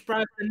 I messaged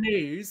Brad the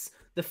news.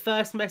 The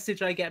first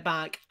message I get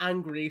back,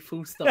 angry,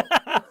 full stop.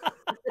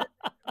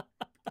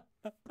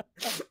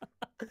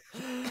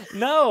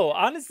 No,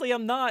 honestly,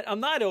 I'm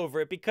not over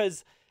it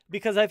because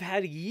I've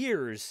had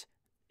years,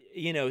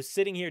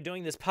 sitting here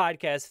doing this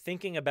podcast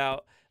thinking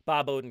about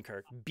Bob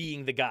Odenkirk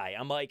being the guy.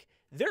 I'm like,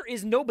 there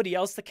is nobody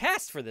else to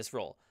cast for this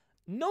role.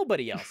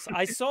 Nobody else.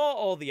 I saw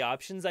all the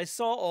options. I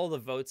saw all the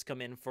votes come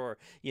in for,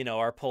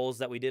 our polls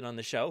that we did on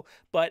the show,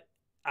 but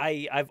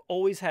I've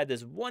always had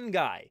this one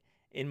guy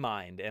in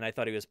mind, and I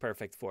thought he was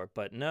perfect for it,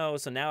 but no.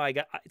 So now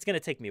it's going to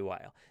take me a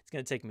while. It's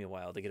going to take me a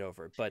while to get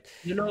over it, but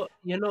you're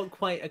not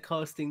quite a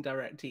casting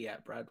director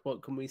yet, Brad.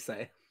 What can we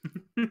say?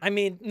 I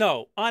mean,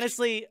 no,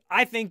 honestly,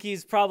 I think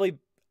he's probably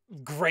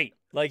great.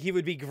 Like, he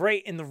would be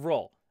great in the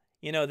role.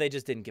 They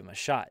just didn't give him a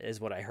shot,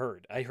 is what I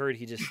heard. I heard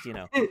he just,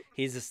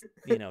 he's just,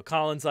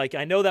 Colin's like,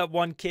 I know that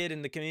one kid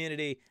in the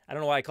community. I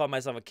don't know why I call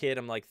myself a kid.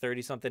 I'm like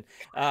 30 something.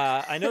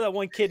 I know that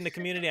one kid in the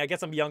community. I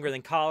guess I'm younger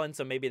than Colin,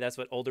 so maybe that's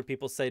what older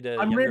people say to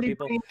younger really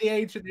people. I'm really bringing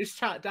the age of this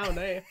chat down,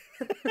 eh?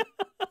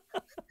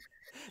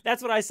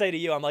 That's what I say to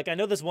you. I'm like, I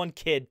know this one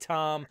kid,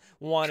 Tom,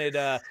 wanted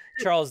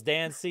Charles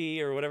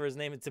Dancy or whatever his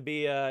name is to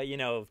be,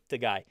 the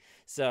guy.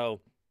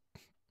 So,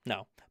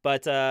 no.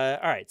 But all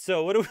right,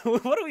 so what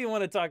do we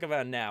want to talk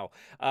about now?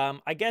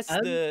 I guess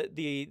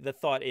the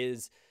thought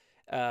is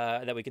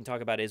that we can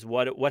talk about is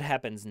what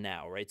happens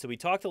now, right? So we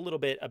talked a little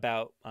bit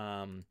about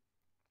how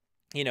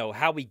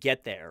we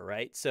get there,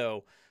 right?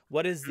 So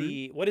what is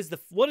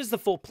the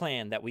full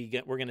plan that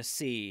we're going to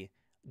see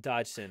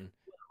Dodgson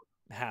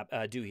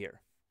do here?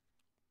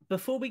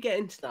 Before we get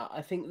into that,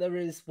 I think there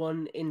is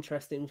one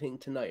interesting thing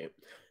to note.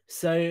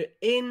 So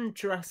in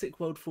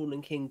Jurassic World: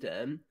 Fallen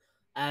Kingdom,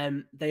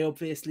 they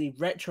obviously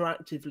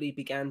retroactively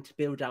began to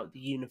build out the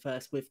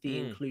universe with the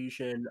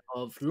inclusion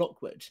of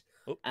Lockwood.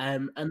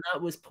 And that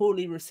was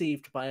poorly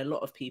received by a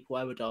lot of people,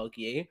 I would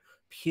argue,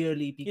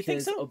 purely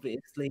because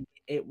obviously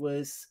it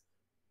was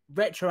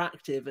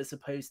retroactive as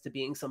opposed to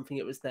being something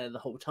that was there the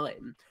whole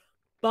time.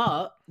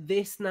 But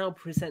this now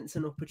presents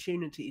an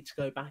opportunity to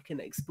go back and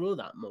explore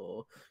that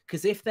more.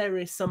 Because if there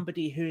is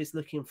somebody who is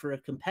looking for a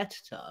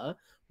competitor,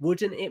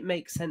 wouldn't it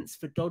make sense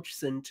for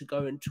Dodgson to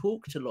go and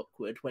talk to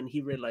Lockwood when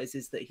he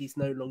realizes that he's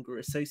no longer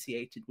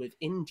associated with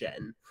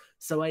InGen?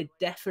 So I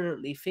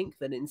definitely think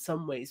that in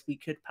some ways we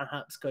could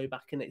perhaps go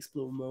back and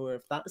explore more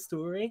of that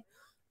story.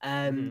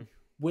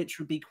 Which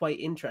would be quite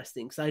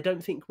interesting, because I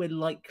don't think we're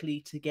likely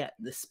to get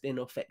the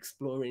spin-off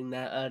exploring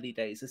their early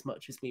days as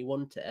much as we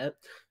want it.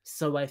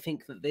 So I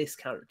think that this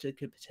character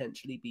could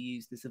potentially be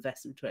used as a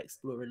vessel to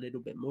explore a little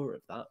bit more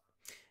of that.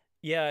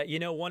 Yeah,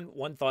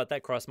 one thought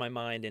that crossed my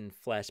mind in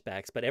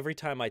flashbacks, but every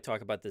time I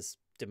talk about this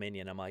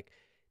Dominion, I'm like,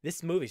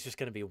 this movie's just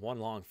going to be one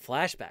long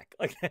flashback.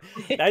 Like,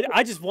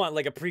 I just want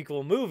like a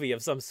prequel movie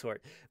of some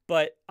sort.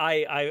 But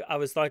I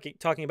was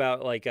talking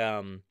about like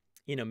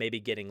maybe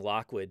getting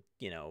Lockwood,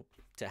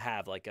 to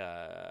have like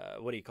a,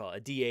 what do you call it, a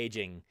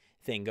de-aging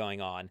thing going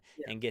on,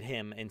 and get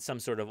him in some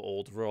sort of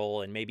old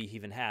role, and maybe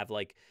even have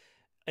like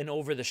an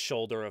over the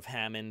shoulder of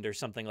Hammond or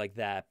something like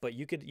that. But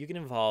you can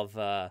involve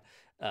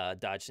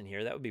Dodgson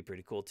here. That would be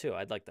pretty cool too.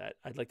 I'd like that.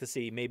 I'd like to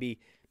see maybe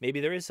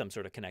there is some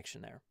sort of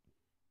connection there.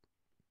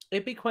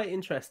 It'd be quite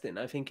interesting.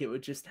 I think it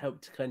would just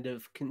help to kind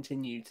of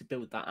continue to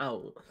build that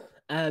out.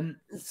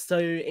 So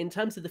in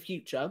terms of the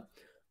future,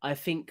 I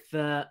think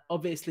that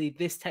obviously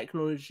this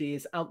technology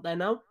is out there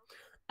now,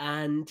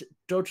 and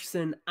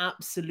Dodgson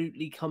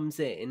absolutely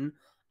comes in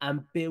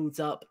and builds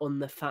up on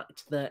the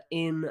fact that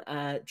in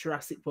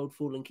Jurassic World: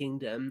 Fallen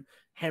Kingdom,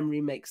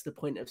 Henry makes the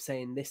point of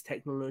saying this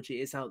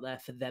technology is out there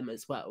for them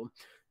as well.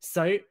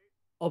 So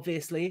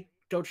obviously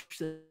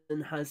Dodgson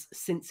has,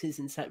 since his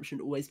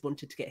inception, always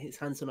wanted to get his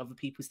hands on other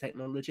people's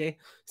technology.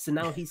 So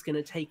now he's going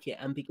to take it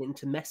and begin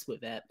to mess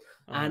with it.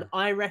 And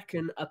I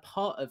reckon a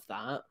part of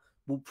that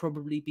will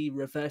probably be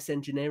reverse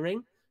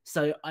engineering.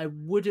 So I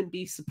wouldn't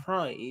be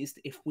surprised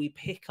if we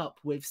pick up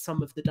with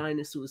some of the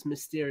dinosaurs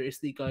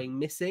mysteriously going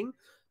missing.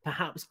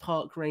 Perhaps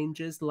park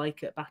rangers,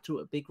 like at Battle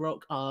at Big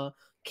Rock, are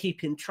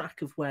keeping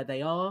track of where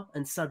they are,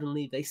 and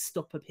suddenly they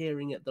stop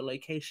appearing at the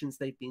locations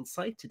they've been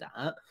sighted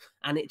at,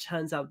 and it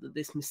turns out that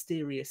this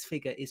mysterious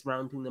figure is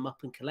rounding them up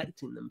and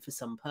collecting them for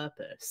some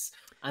purpose,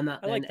 and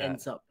that then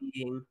ends up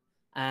being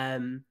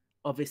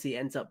obviously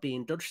ends up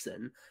being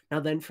Dodgson. Now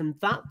then, from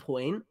that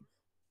point,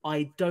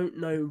 I don't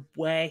know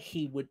where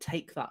he would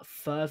take that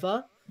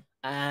further.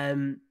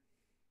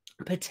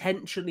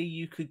 Potentially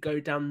you could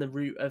go down the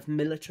route of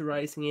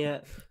militarizing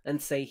it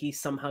and say he's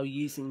somehow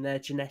using their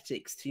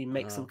genetics to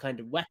make some kind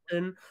of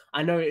weapon.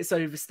 I know it's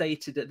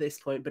overstated at this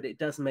point, but it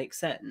does make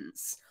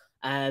sense.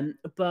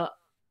 But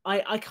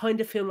I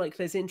kind of feel like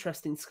there's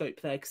interesting scope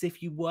there, because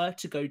if you were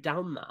to go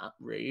down that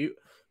route,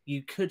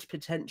 you could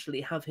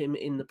potentially have him,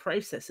 in the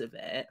process of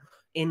it,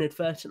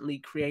 inadvertently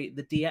create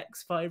the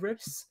DX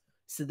virus.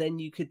 So then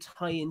you could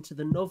tie into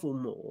the novel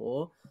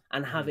more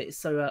and have it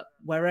so that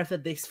wherever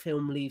this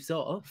film leaves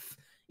off,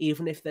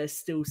 even if there's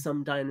still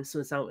some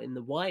dinosaurs out in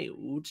the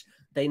wild,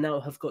 they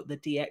now have got the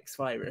DX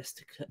virus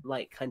to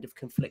like kind of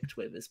conflict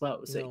with as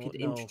well. So it could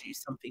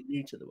introduce something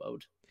new to the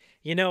world.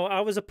 You know,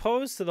 I was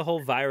opposed to the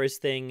whole virus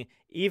thing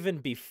even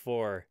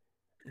before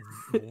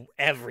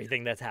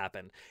everything that's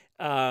happened,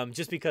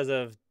 just because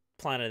of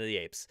Planet of the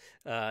Apes.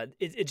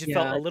 It just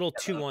felt a little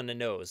too on the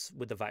nose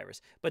with the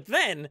virus. But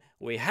then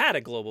we had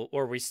a global,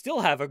 or we still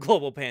have a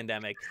global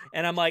pandemic,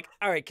 and I'm like,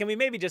 all right, can we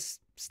maybe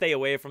just stay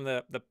away from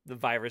the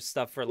virus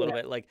stuff for a little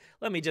bit? Like,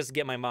 let me just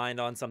get my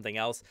mind on something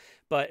else.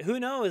 But who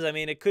knows? I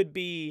mean, it could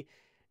be,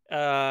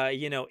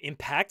 you know,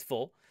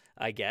 impactful,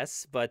 I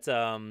guess. But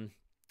I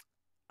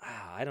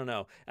don't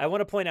know. I want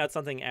to point out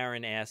something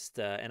Aaron asked,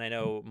 and I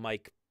know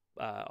Mike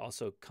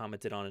also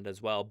commented on it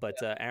as well, but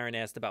Aaron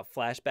asked about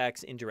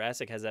flashbacks in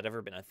Jurassic. Has that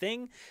ever been a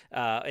thing?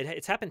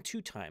 It's happened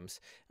 2 times.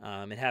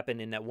 It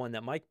happened in that one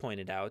that Mike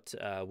pointed out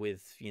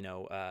with, you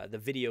know, the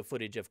video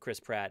footage of Chris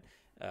Pratt,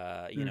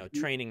 you know,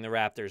 training the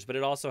raptors, but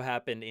it also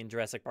happened in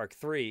Jurassic Park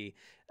 3.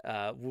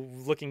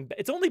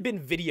 It's only been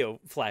video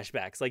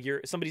flashbacks, like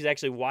somebody's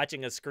actually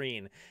watching a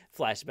screen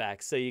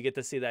flashbacks, so you get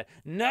to see that.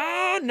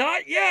 No,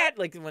 not yet.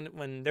 Like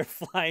when they're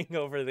flying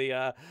over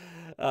the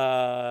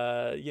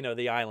you know,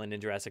 the island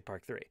in Jurassic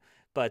Park 3.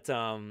 But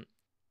so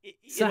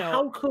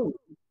how cool,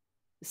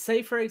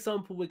 say for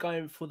example we're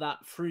going for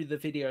that through the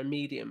video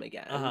medium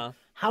again,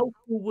 how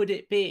cool would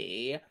it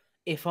be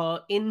if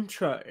our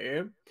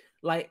intro,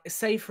 like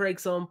say for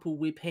example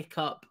we pick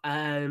up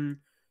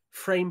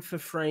frame for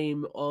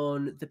frame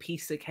on the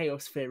piece of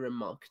chaos theorem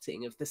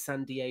marketing of the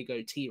San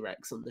Diego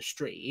T-Rex on the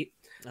street,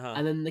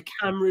 and then the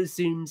camera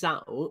zooms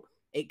out,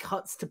 it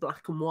cuts to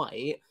black and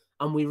white,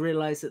 and we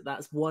realize that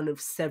that's one of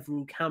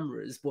several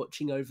cameras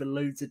watching over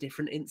loads of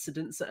different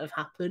incidents that have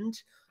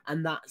happened,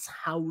 and that's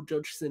how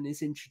Dodgson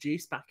is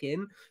introduced back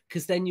in,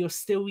 because then you're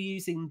still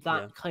using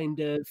that kind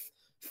of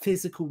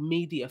physical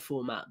media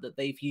format that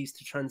they've used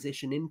to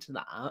transition into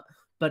that,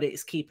 but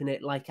it's keeping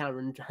it, like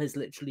Aaron has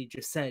literally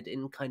just said,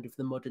 in kind of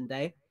the modern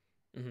day.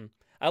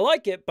 I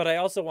like it, but I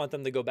also want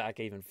them to go back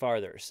even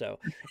farther. So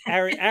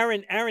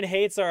Aaron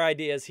hates our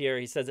ideas here.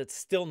 He says it's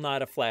still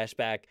not a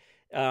flashback.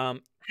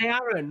 Hey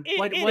Aaron,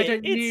 why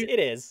don't you? It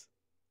is.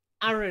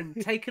 Aaron,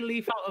 take a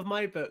leaf out of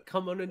my book.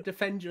 Come on and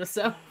defend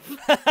yourself.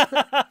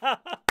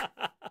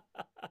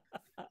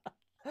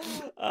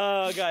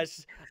 Oh gosh,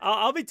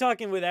 I'll be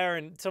talking with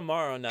Aaron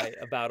tomorrow night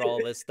about all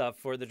this stuff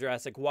for the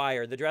Jurassic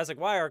Wire. The Jurassic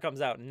Wire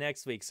comes out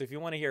next week, so if you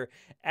want to hear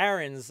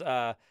Aaron's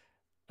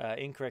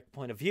incorrect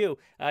point of view,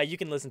 you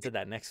can listen to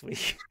that next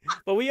week.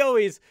 But we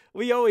always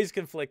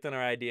conflict on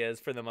our ideas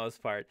for the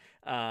most part.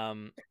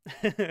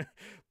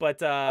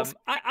 But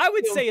I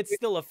would say it's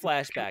still a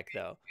flashback,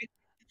 though.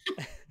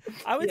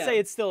 I would say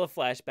it's still a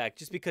flashback,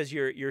 just because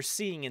you're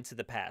seeing into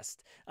the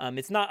past.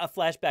 It's not a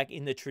flashback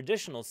in the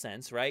traditional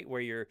sense, right?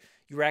 Where you're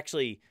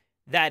actually,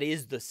 that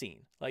is the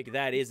scene. Like,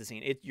 that is the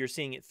scene. You're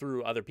seeing it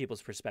through other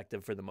people's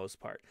perspective for the most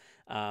part.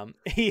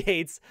 He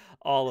hates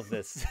all of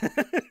this.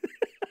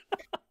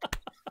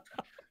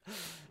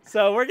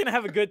 So we're gonna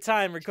have a good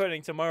time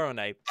recording tomorrow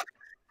night.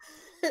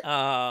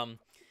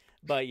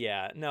 But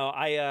yeah, no,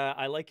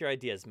 I like your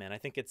ideas, man. I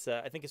think it's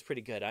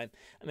pretty good. I'm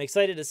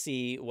excited to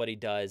see what he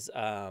does.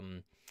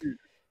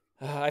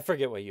 I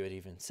forget what you had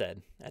even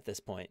said at this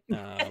point. We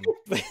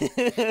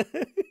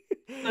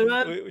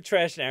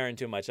trashed Aaron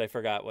too much. I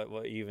forgot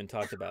what you even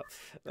talked about.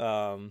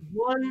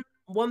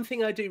 One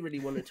thing I do really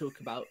want to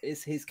talk about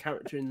is his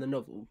character in the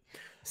novel.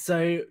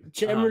 So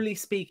generally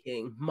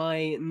speaking,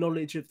 my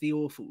knowledge of the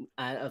awful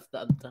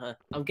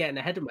I'm getting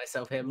ahead of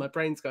myself here. My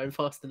brain's going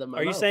faster than my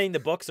mouth. Are you saying the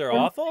books are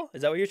awful?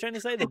 Is that what you're trying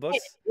to say? The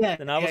books,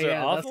 the novels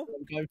are awful?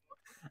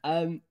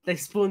 They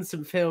spawned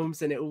some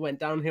films and it all went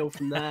downhill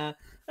from there.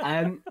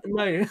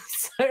 No,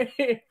 so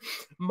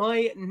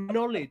my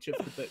knowledge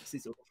of the books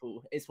is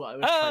awful, is what I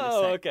was trying to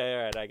say. Okay,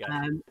 all right, I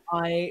got you.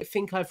 I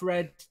think I've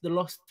read The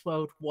Lost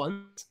World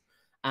once,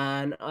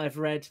 and I've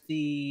read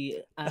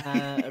the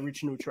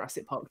original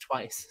Jurassic Park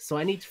twice. So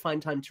I need to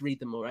find time to read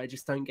them more. I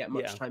just don't get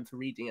much time for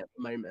reading at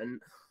the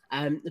moment.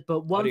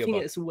 But one thing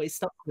that's always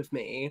stuck with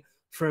me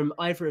from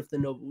either of the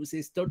novels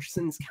is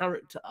Dodgson's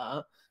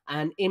character,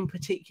 and in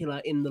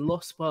particular in The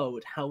Lost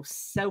World, how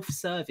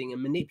self-serving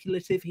and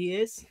manipulative he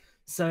is.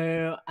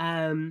 So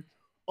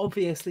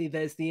obviously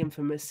there's the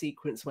infamous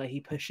sequence where he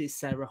pushes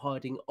Sarah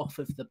Harding off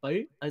of the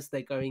boat as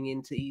they're going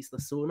in to ease the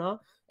sauna,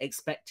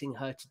 expecting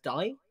her to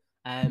die.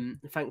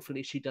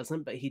 Thankfully she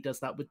doesn't, but he does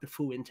that with the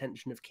full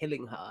intention of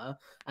killing her.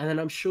 And then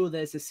I'm sure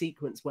there's a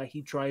sequence where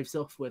he drives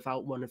off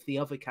without one of the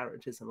other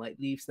characters and like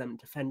leaves them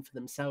to fend for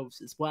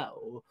themselves as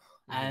well.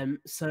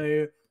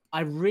 So I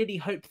really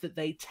hope that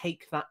they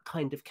take that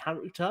kind of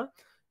character,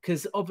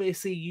 because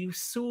obviously you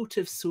sort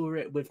of saw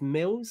it with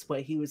Mills,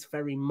 where he was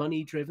very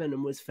money driven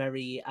and was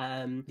very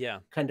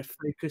kind of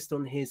focused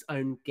on his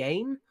own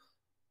gain.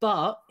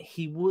 But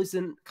he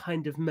wasn't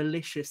kind of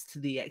malicious to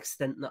the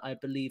extent that I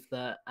believe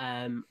that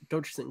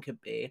Dodgson could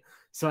be.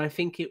 So I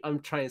think I'm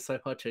trying so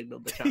hard to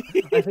ignore the chat.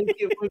 I think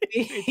it would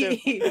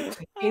be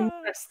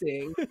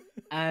interesting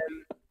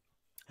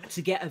to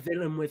get a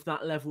villain with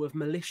that level of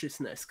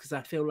maliciousness, because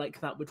I feel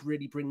like that would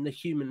really bring the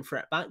human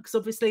threat back. Because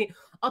obviously,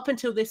 up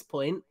until this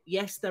point,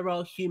 yes, there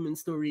are human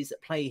stories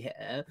at play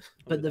here,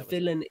 but the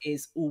villain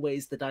is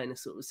always the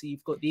dinosaurs. So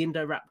you've got the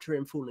Indoraptor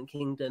in Fallen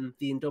Kingdom,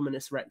 the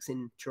Indominus Rex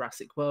in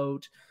Jurassic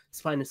World,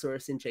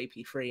 Spinosaurus in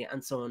JP3,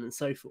 and so on and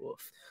so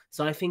forth.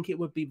 So I think it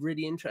would be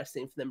really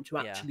interesting for them to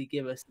actually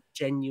give us a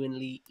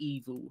genuinely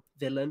evil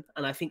villain,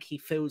 and I think he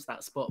fills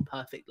that spot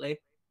perfectly.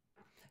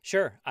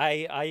 Sure,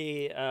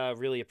 I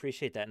really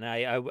appreciate that, and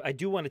I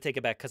do want to take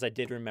it back because I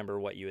did remember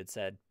what you had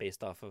said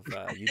based off of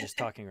you just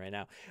talking right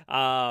now.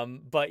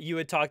 But you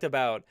had talked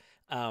about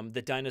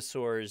the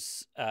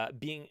dinosaurs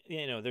being,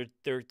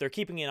 they're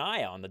keeping an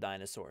eye on the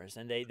dinosaurs,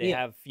 and they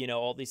have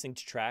all these things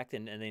tracked,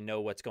 and they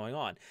know what's going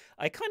on.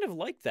 I kind of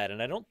like that,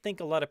 and I don't think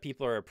a lot of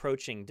people are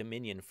approaching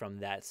Dominion from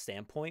that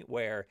standpoint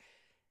where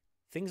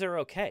things are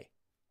okay.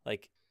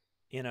 Like,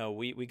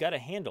 we got a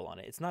handle on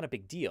it. It's not a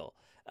big deal.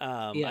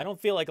 I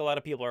don't feel like a lot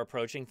of people are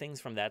approaching things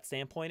from that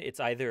standpoint. It's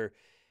either,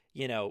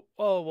 oh,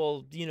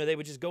 well, they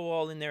would just go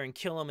all in there and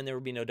kill them and there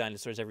would be no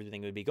dinosaurs,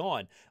 everything would be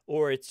gone.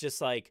 Or it's just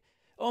like,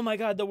 oh my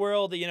God, the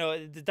world,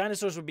 the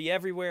dinosaurs would be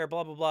everywhere,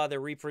 blah, blah, blah. They're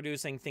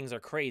reproducing, things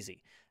are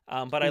crazy.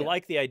 But I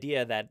like the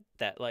idea that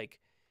like,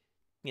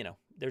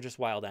 they're just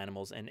wild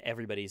animals and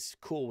everybody's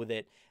cool with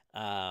it.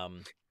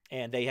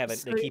 And they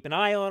keep an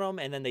eye on them,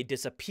 and then they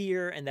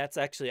disappear, and that's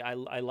actually I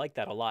like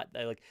that a lot.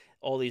 I like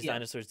all these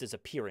dinosaurs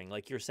disappearing,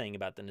 like you're saying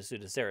about the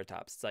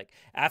Nasutoceratops. It's like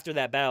after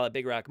that battle at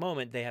Big Rock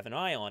Moment, they have an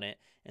eye on it,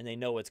 and they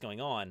know what's going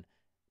on,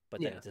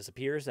 but then it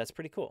disappears. That's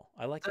pretty cool.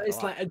 I like that.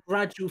 It's like a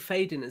gradual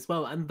fade in as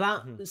well, and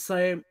that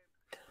so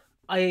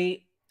I'm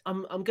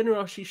going to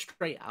ask you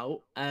straight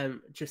out,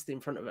 just in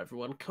front of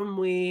everyone. Can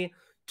we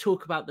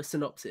talk about the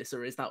synopsis,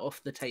 or is that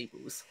off the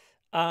tables?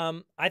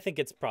 I think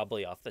it's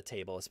probably off the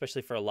table,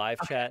 especially for a live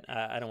chat.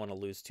 I don't want to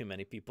lose too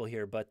many people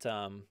here, but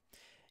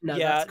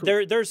no,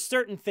 cool. There's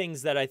certain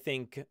things that I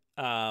think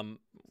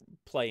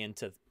play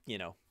into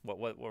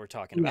what we're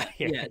talking about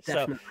here. Yeah,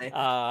 definitely. So,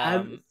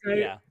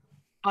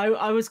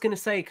 I was going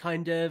to say,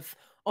 kind of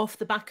off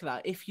the back of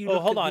that, if you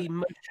look at the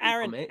motion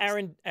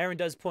comics, Aaron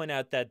does point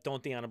out that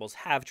don't the animals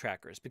have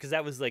trackers, because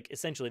that was like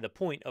essentially the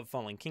point of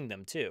Fallen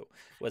Kingdom too,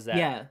 was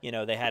that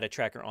they had a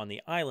tracker on the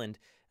island.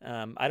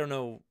 I don't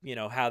know,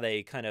 how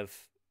they kind of,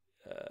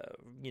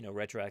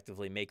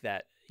 retroactively make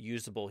that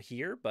usable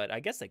here, but I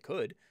guess they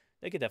could.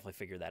 They could definitely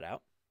figure that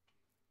out.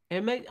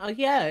 It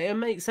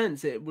makes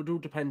sense. It would all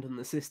depend on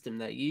the system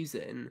they're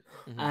using.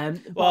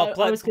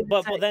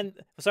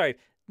 Sorry,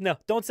 no,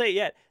 don't say it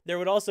yet. There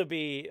would also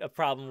be a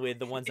problem with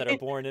the ones that are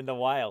born in the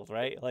wild,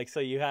 right? Like,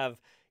 so you have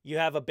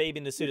a baby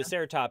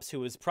Nasutoceratops who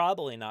was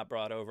probably not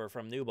brought over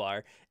from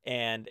Nublar,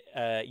 and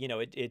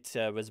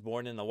it was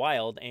born in the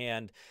wild,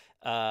 and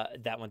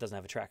that one doesn't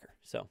have a tracker,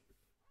 so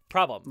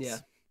problems. Yeah,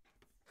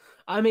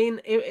 I mean,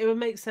 it would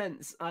make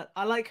sense.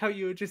 I like how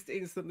you would just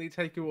instantly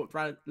taking what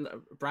Brad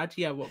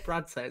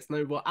says,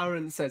 no, what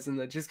Aaron says, and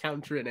they're just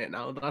countering it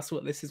now. That's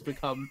what this has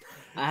become.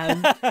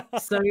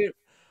 So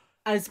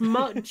as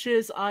much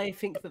as I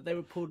think that they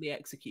were poorly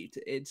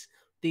executed,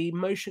 the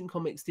motion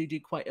comics do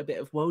quite a bit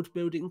of world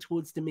building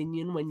towards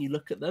Dominion when you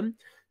look at them.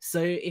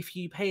 So if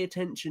you pay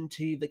attention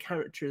to the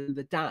character of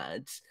the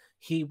dad,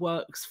 he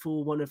works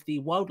for one of the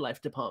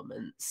wildlife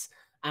departments,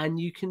 and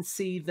you can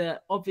see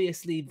that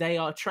obviously they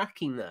are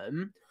tracking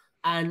them.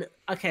 And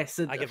okay,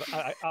 so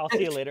I'll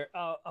see you later.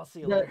 I'll see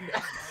you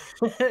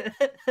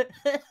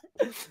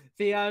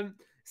later.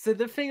 So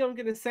the thing I'm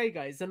gonna say,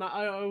 guys, and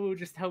I will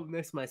just help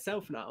this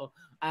myself now,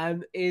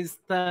 is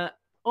that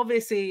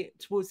obviously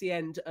towards the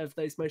end of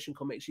those motion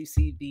comics, you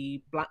see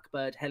the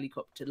Blackbird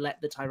helicopter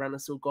let the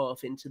Tyrannosaur go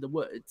off into the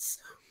woods.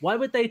 Why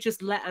would they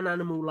just let an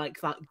animal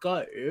like that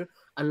go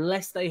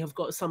unless they have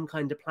got some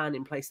kind of plan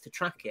in place to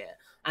track it.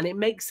 And it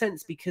makes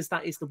sense because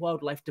that is the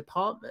wildlife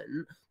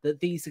department, that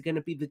these are going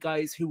to be the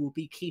guys who will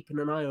be keeping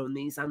an eye on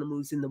these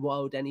animals in the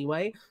wild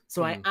anyway.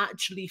 So I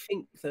actually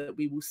think that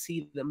we will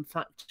see them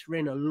factor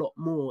in a lot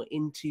more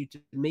into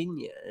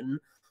Dominion.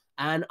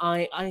 And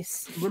I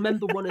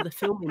remember one of the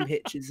filming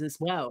pictures as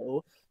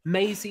well.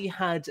 Maisie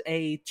had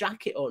a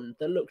jacket on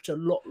that looked a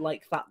lot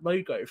like that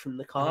logo from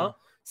the car.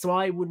 So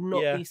I would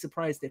not be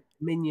surprised if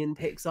Dominion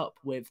picks up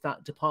with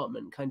that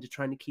department kind of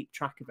trying to keep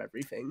track of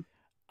everything.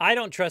 I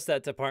don't trust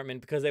that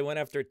department because they went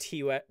after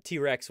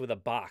T-Rex with a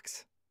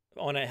box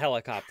on a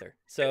helicopter.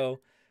 So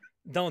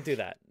don't do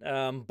that.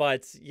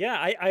 But yeah,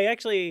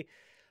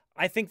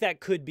 I think that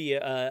could be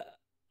a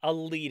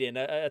lead-in,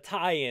 a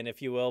tie-in,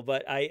 if you will.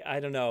 But I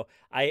don't know.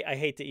 I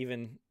hate to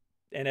even,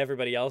 and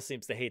everybody else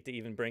seems to hate to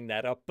even bring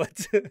that up.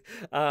 But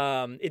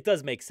it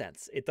does make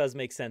sense. It does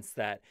make sense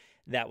that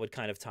that would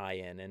kind of tie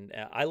in. And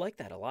I like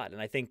that a lot.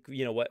 And I think,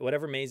 you know,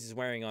 whatever Maisie's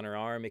wearing on her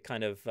arm, it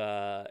kind of,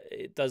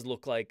 it does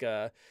look like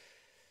I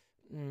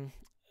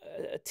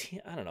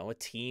don't know, a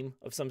team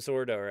of some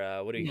sort,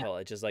 or what do you call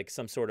it? Just like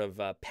some sort of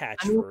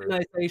patch for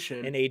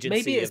an agency.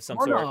 Maybe it's of some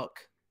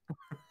Monarch.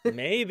 sort.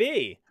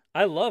 Maybe.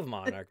 I love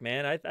Monarch,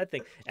 man. I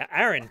think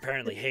Aaron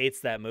apparently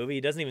hates that movie.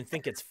 He doesn't even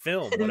think it's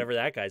film, whatever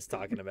that guy's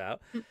talking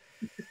about.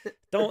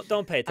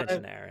 Don't pay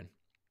attention to Aaron.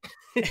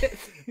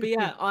 But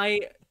yeah, I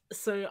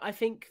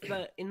think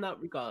that in that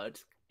regard,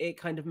 it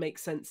kind of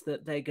makes sense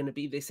that they're going to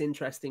be this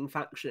interesting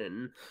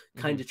faction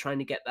kind of trying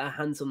to get their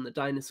hands on the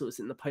dinosaurs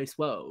in the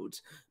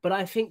post-world. But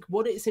I think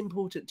what it's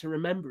important to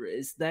remember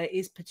is there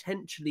is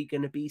potentially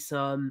going to be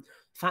some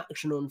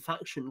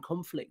faction-on-faction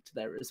conflict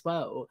there as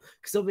well.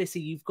 Because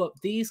obviously you've got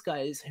these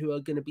guys who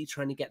are going to be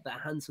trying to get their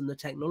hands on the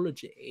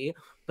technology,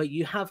 but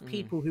you have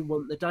people who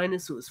want the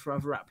dinosaurs for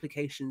other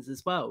applications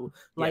as well.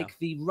 Like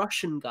the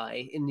Russian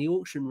guy in the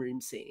auction room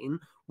scene,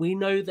 we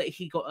know that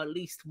he got at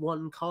least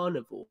one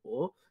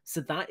carnivore, so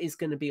that is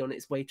going to be on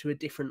its way to a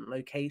different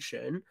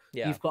location.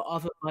 You've got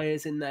other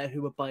buyers in there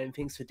who are buying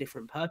things for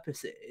different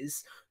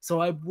purposes.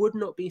 So I would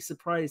not be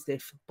surprised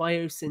if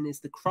Biosyn is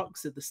the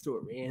crux of the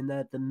story and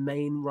they're the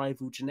main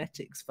rival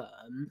genetics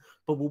firm,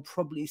 but we'll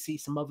probably see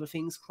some other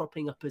things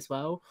cropping up as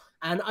well.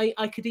 And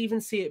I could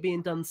even see it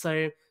being done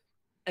so.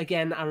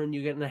 Again, Aaron,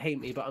 you're going to hate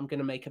me, but I'm going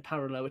to make a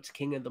parallel to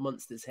King of the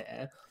Monsters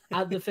here.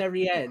 At the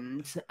very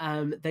end,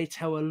 they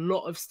tell a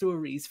lot of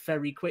stories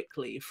very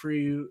quickly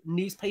through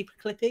newspaper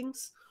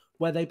clippings,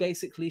 where they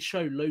basically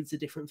show loads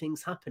of different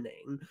things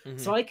happening.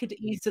 So I could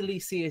easily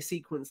see a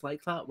sequence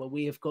like that, where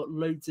we have got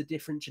loads of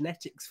different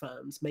genetics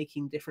firms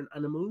making different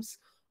animals.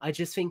 I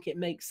just think it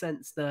makes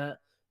sense that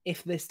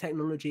if this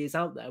technology is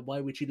out there,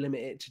 why would you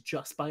limit it to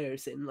just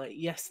Biosyn? Like,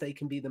 yes, they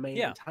can be the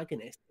main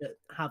antagonist, but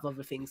have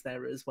other things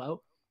there as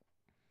well.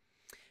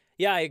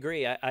 Yeah, I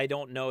agree. I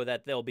don't know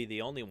that they'll be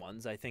the only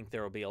ones. I think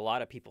there will be a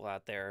lot of people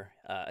out there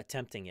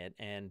attempting it.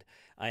 And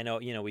I know,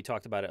 you know, we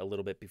talked about it a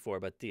little bit before,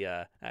 but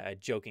I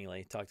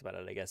jokingly talked about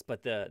it, I guess.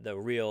 But the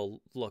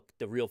real look,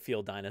 the real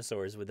field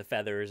dinosaurs with the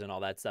feathers and all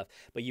that stuff.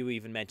 But you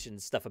even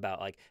mentioned stuff about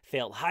like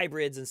failed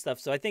hybrids and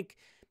stuff. So I think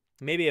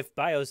maybe if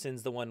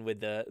Biosyn's the one with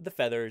the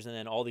feathers, and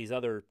then all these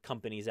other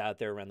companies out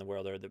there around the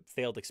world are the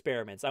failed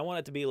experiments. I want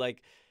it to be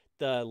like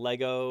the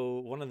Lego,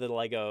 one of the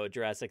Lego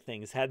Jurassic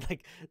things had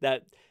like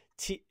that.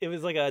 It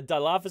was like a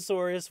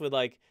Dilophosaurus with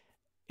like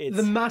its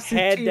the massive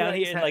head T-Rex down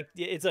here, head. and like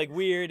it's like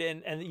weird,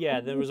 and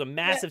yeah, there was a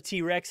massive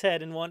T-Rex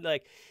head in one.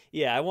 Like,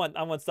 yeah, I want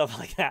stuff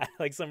like that,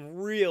 like some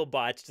real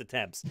botched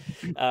attempts.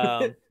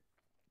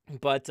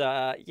 But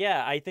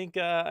yeah, I think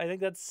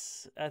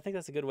that's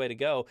a good way to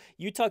go.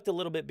 You talked a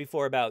little bit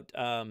before about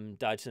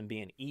Dodgson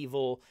being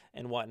evil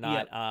and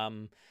whatnot.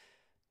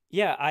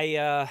 Yeah,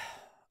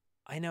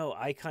 I know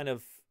I kind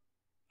of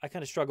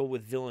struggle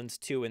with villains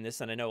too in this,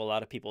 and I know a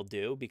lot of people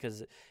do,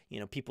 because, you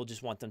know, people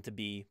just want them to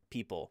be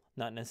people,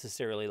 not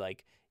necessarily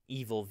like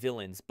evil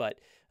villains. But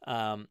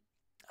I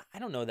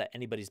don't know that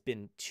anybody's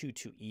been too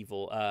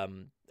evil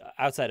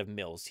outside of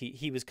Mills.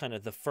 He was kind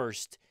of the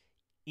first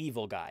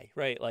evil guy,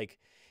 right? Like,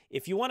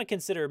 if you want to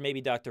consider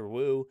maybe Dr.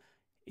 Wu,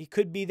 he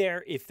could be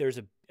there if there's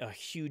a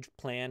huge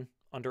plan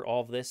under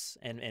all of this,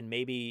 and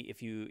maybe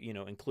if you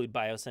include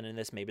Biosyn in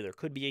this, maybe there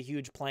could be a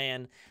huge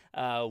plan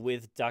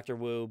with Dr.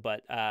 Wu,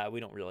 but we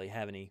don't really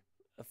have any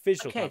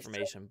official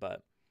confirmation.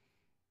 But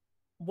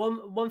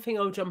one thing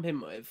I'll jump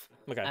in with,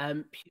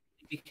 okay,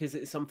 because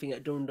it's something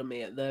that dawned on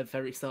me at the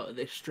very start of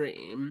this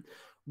stream.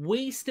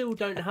 We still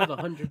don't have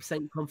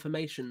 100%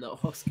 confirmation that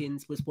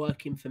Hoskins was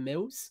working for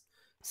Mills.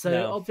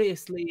 So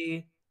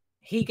obviously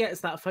he gets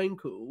that phone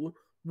call.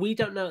 We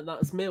don't know that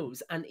that's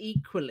Mills, and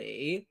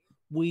equally,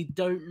 we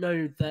don't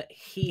know that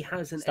he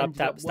hasn't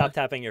stop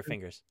tapping your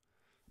fingers.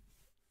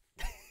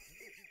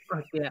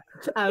 Yeah.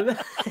 I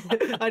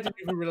didn't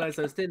even realize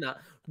I was doing that.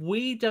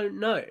 We don't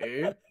know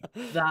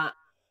that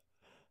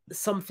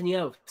something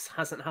else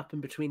hasn't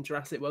happened between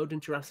Jurassic World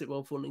and Jurassic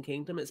World Fallen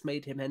Kingdom. It's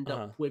made him end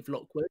up with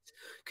Lockwood,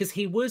 because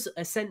he was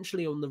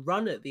essentially on the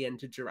run at the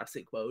end of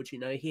Jurassic World. You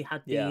know, he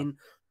had been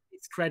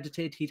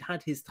discredited, he'd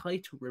had his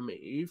title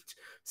removed.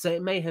 So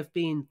it may have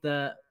been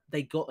that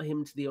they got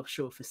him to the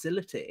offshore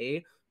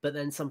facility, but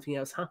then something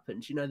else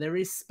happened. You know, there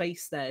is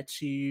space there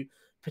to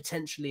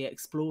potentially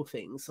explore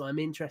things. So I'm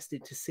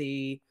interested to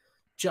see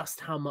just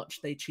how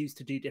much they choose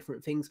to do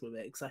different things with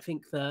it. Because I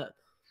think that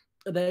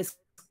there's,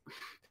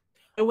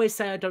 I always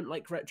say I don't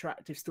like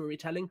retroactive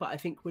storytelling, but I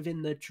think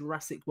within the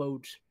Jurassic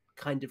World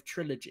kind of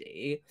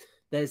trilogy,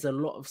 there's a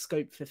lot of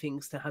scope for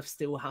things to have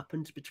still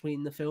happened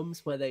between the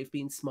films where they've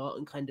been smart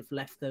and kind of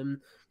left them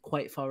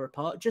quite far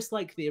apart, just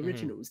like the Hmm.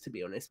 originals, to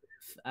be honest,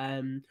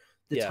 with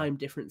the Yeah. time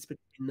difference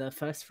between the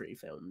first three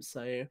films.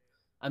 So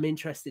I'm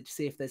interested to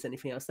see if there's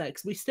anything else there,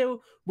 because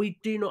we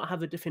do not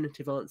have a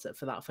definitive answer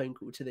for that phone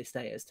call to this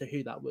day as to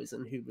who that was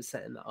and who was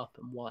setting that up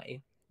and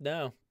why.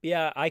 No.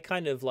 Yeah, I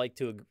kind of like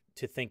to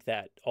think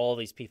that all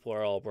these people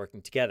are all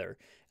working together,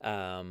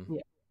 Yeah.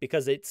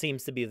 because it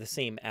seems to be the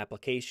same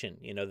application,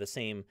 you know, the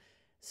same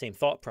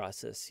thought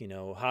process. You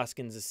know,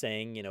 Hoskins is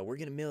saying, you know, we're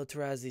going to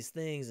militarize these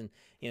things and,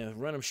 you know,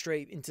 run them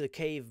straight into the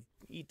cave,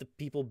 eat the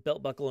people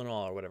belt buckle and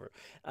all, or whatever.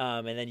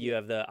 And then you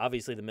have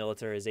obviously the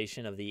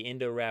militarization of the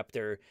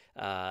Indoraptor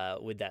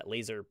with that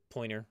laser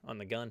pointer on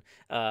the gun.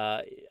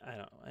 I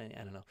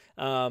don't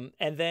know.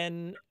 And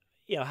then,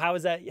 you know, how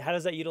does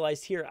that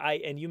utilized here?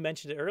 And you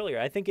mentioned it earlier.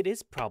 I think it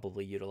is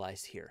probably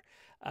utilized here,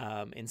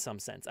 in some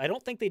sense. I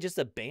don't think they just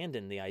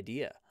abandoned the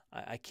idea.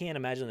 I can't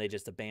imagine they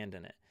just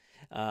abandon it.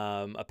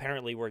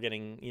 Apparently we're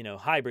getting, you know,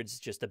 hybrids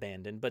just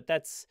abandoned, but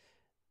that's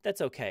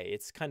okay.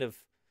 It's kind of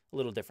a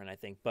little different, I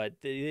think. But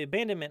the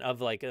abandonment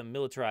of like a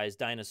militarized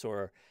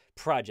dinosaur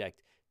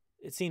project,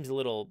 it seems a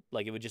little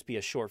like it would just be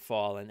a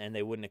shortfall, and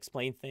they wouldn't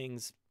explain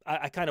things.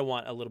 I kind of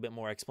want a little bit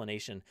more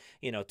explanation.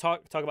 You know,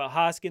 talk about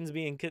Hoskins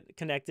being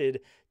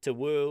connected to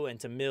Wu and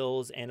to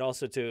Mills, and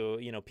also to,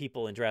 you know,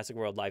 people in Jurassic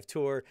World Live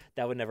Tour.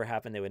 That would never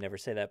happen. They would never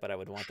say that, but I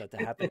would want that to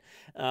happen.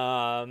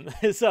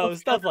 So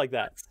stuff like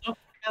that. Stop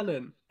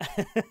canon.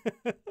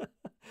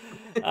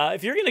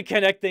 If you're gonna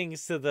connect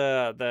things to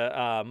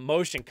the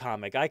motion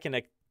comic, I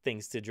connect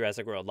things to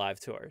Jurassic World Live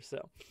Tour.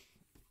 So.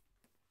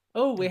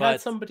 Oh, we had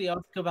But somebody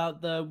ask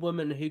about the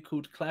woman who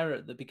called Clara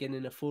at the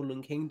beginning of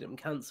Fallen Kingdom,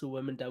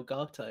 Councilwoman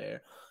Delgato.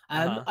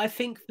 uh-huh. I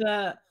think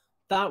that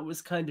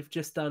was kind of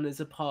just done as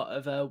a part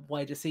of a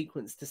wider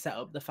sequence to set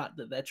up the fact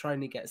that they're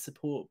trying to get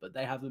support, but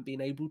they haven't been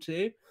able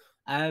to.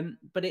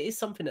 But it is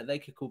something that they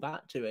could call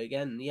back to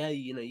again. Yeah,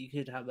 you know, you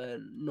could have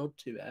a nod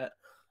to it.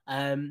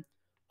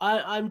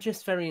 I'm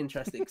just very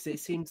interested because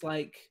it seems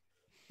like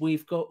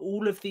we've got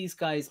all of these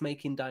guys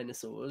making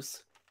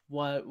dinosaurs.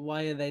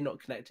 Why are they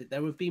not connected?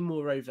 There would be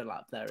more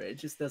overlap there. It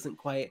just doesn't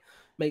quite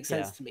make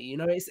sense Yeah. to me. You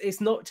know,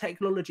 it's not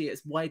technology,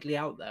 it's widely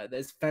out there.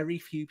 There's very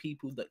few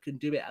people that can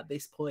do it at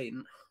this point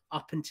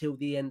up until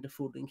the end of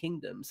Fallen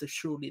Kingdom. So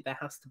surely there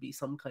has to be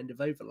some kind of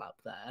overlap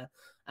there.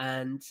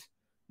 And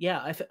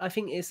yeah, I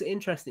think it's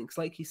interesting because,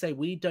 like you say,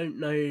 we don't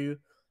know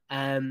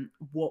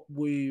what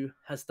Wu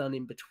has done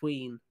in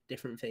between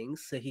different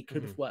things. So he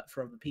could Hmm. have worked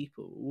for other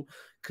people.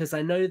 Because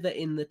I know that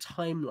in the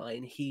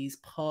timeline, he's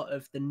part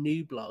of the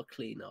Nublar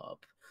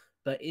cleanup.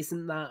 But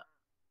isn't that,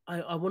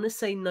 I want to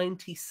say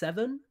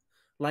 97?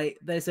 Like,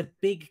 there's a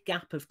big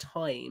gap of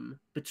time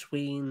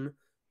between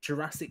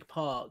Jurassic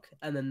Park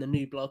and then the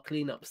Nublar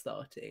cleanup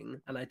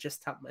starting. And I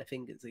just tapped my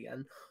fingers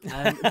again.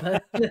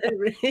 But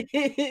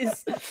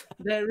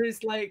there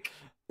is like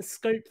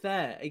scope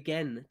there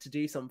again to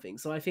do something.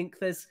 So I think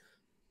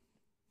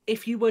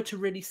if you were to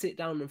really sit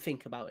down and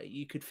think about it,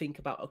 you could think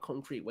about a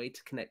concrete way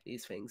to connect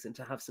these things and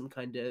to have some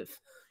kind of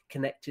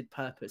connected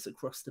purpose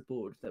across the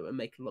board that would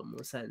make a lot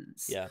more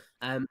sense. Yeah.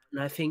 And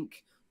I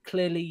think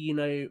clearly, you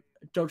know,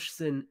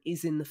 Dodgson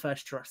is in the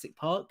first Jurassic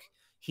Park.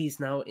 He's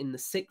now in the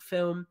sixth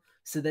film.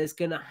 So there's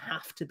going to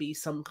have to be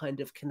some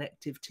kind of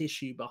connective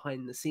tissue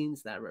behind the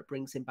scenes there that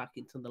brings him back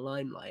into the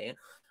limelight.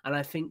 And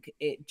I think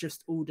it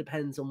just all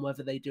depends on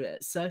whether they do it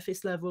at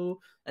surface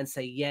level and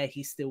say, yeah,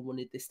 he still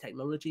wanted this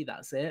technology,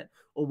 that's it,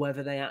 or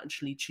whether they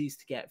actually choose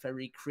to get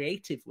very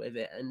creative with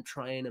it and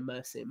try and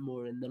immerse it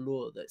more in the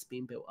lore that's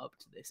been built up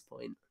to this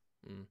point.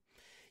 Mm.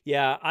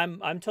 Yeah,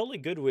 I'm totally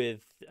good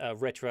with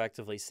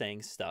retroactively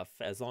saying stuff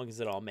as long as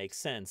it all makes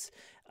sense.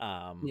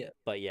 Yeah.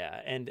 But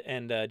yeah,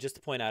 and just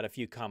to point out a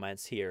few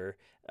comments here,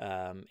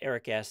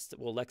 Eric asked,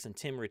 "Will Lex and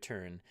Tim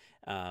return?"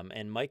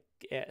 And Mike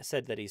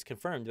said that he's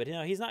confirmed, but you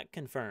know he's not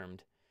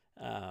confirmed.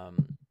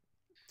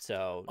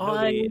 So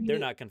they're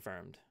not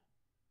confirmed.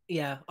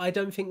 Yeah, I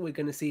don't think we're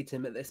going to see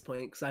Tim at this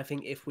point because I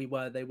think if we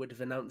were, they would have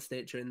announced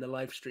it during the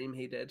live stream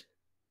he did.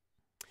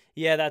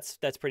 Yeah, that's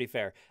pretty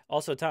fair.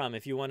 Also, Tom,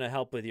 if you want to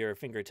help with your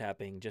finger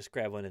tapping, just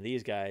grab one of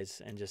these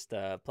guys and just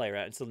play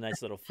around. It's a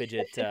nice little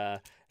fidget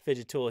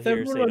tool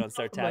here, so you don't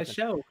start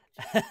tapping.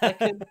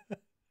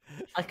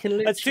 I can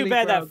literally. That's too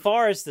bad that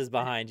forest is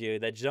behind you,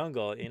 that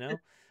jungle. You know.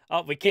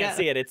 Oh, we can't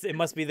see it. It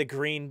must be the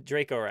green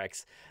Draco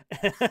Rex.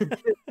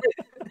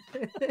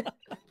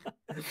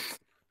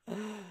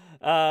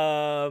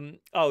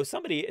 Oh,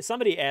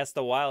 somebody asked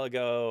a while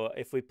ago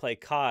if we play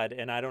COD,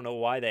 and I don't know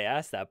why they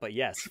asked that, but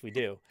yes, we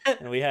do,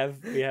 and we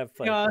have We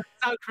played. are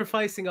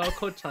sacrificing our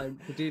COD time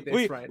to do this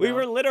We right we now.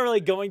 were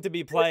literally going to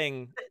be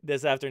playing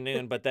this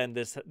afternoon, but then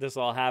this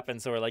all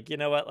happened, so we're like, you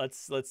know what?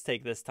 Let's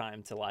take this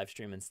time to live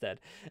stream instead.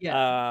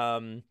 Yeah.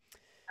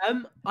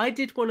 I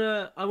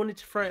wanted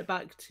to throw it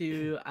back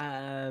to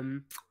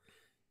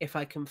if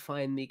I can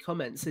find the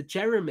comments. So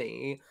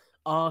Jeremy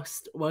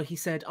asked, well, he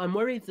said, I'm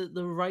worried that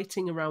the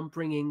writing around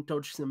bringing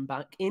Dodgson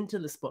back into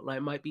the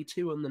spotlight might be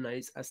too on the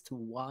nose as to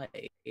why.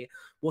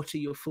 What are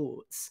your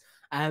thoughts?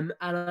 And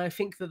I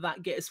think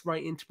that gets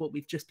right into what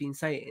we've just been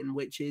saying,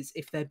 which is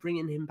if they're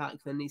bringing him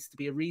back, there needs to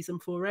be a reason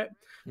for it.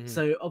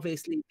 So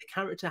obviously the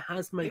character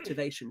has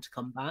motivation to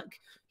come back.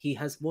 He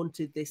has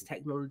wanted this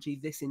technology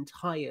this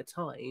entire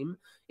time.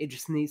 It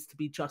just needs to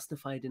be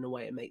justified in a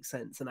way it makes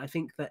sense. And I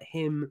think that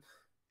him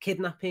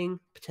kidnapping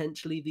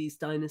potentially these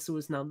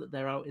dinosaurs now that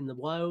they're out in the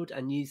wild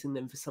and using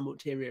them for some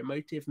ulterior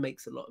motive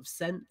makes a lot of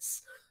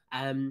sense.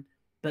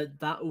 But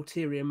that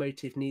ulterior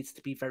motive needs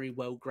to be very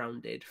well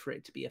grounded for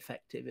it to be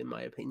effective, in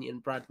my opinion.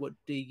 Brad, what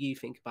do you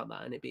think about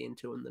that and it being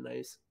too on the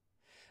nose?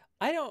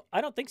 I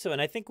don't think so,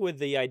 and I think with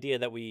the idea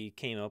that we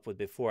came up with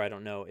before, I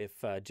don't know if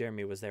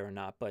Jeremy was there or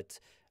not, but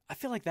I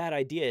feel like that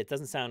idea, it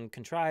doesn't sound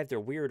contrived or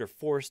weird or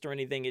forced or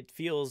anything. It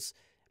feels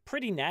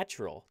pretty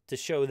natural to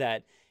show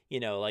that,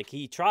 like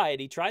he tried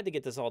to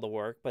get this all to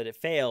work, but it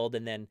failed,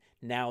 and then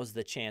now's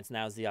the chance,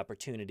 now's the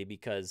opportunity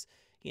because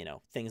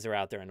things are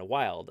out there in the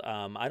wild.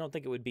 I don't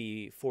think it would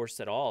be forced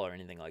at all or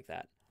anything like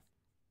that.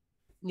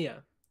 Yeah.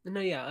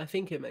 No, yeah, I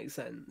think it makes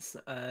sense.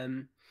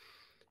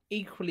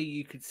 Equally,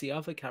 you could see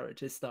other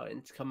characters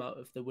starting to come out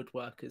of the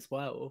woodwork as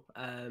well.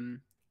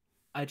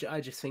 I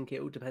just think it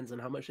all depends on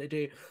how much they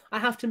do. I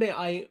have to admit,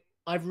 I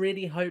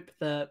really hope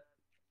that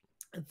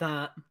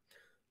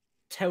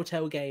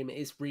Telltale game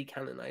is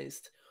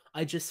recanonized.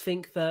 I just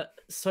think that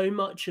so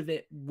much of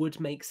it would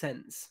make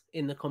sense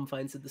in the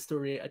confines of the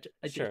story.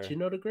 Sure. Do you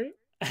not agree?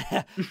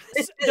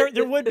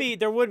 there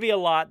would be a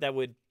lot that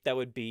would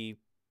be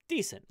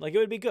decent. Like it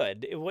would be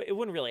good. It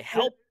wouldn't really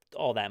help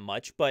all that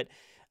much, but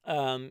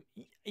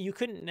you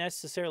couldn't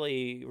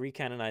necessarily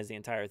recanonize the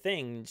entire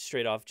thing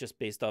straight off just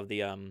based off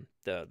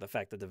the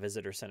fact that the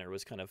visitor center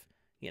was kind of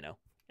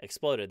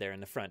exploded there in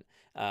the front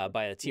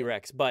by a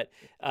T-Rex. But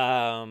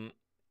that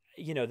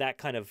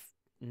kind of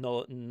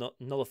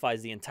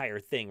nullifies the entire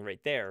thing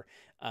right there.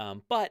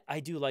 But I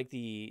do like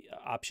the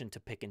option to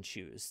pick and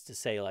choose, to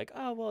say like,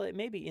 oh well, it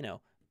maybe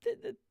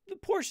the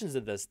portions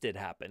of this did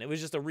happen. It was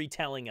just a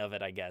retelling of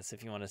it, I guess,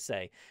 if you want to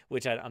say.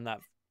 Which I'm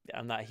not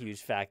a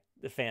huge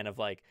fan of.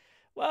 Like,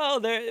 well,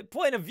 their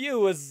point of view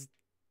was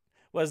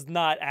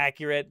not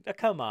accurate.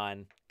 Come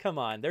on.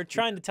 They're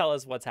trying to tell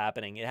us what's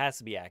happening. It has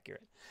to be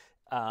accurate.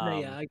 No,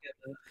 yeah, I get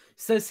that.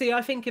 So, see,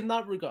 I think in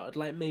that regard,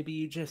 like maybe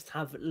you just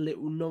have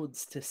little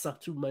nods to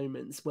subtle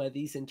moments where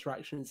these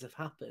interactions have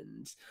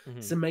happened.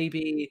 So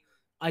maybe,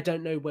 I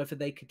don't know whether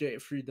they could do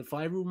it through the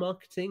viral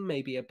marketing.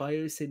 Maybe a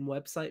Biosyn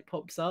website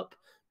pops up,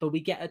 but we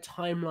get a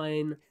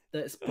timeline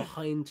that's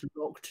behind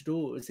locked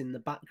doors in the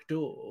back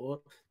door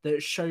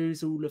that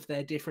shows all of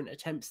their different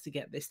attempts to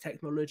get this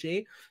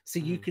technology. So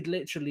you could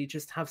literally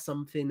just have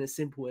something as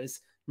simple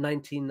as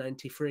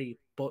 1993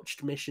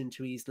 botched mission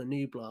to Isla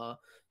Nublar,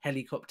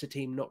 helicopter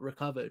team not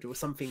recovered, or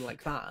something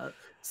like that.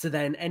 So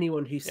then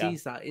anyone who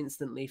sees that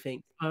instantly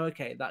thinks, oh,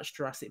 okay, that's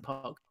Jurassic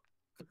Park.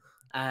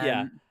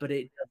 But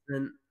it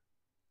doesn't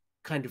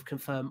kind of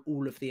confirm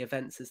all of the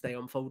events as they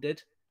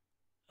unfolded.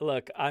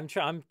 Look, I'm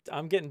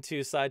getting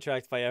too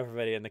sidetracked by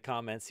everybody in the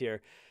comments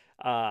here.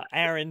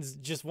 Aaron's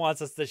just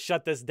wants us to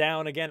shut this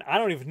down again. I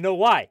don't even know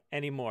why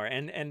anymore.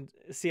 And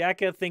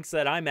Siaka thinks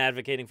that I'm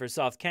advocating for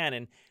soft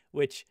canon,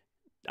 which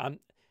I'm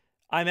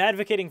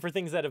advocating for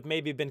things that have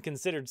maybe been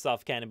considered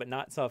soft canon, but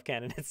not soft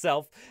canon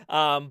itself.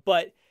 What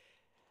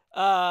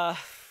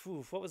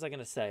was I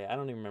gonna say? I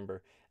don't even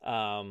remember.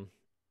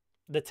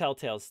 The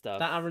Telltale stuff.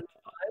 That Aaron.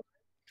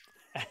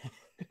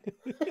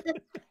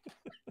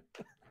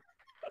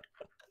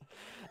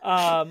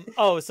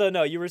 So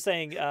no, you were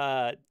saying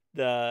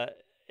the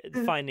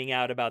finding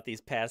out about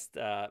these past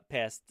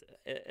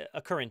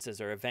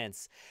occurrences or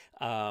events.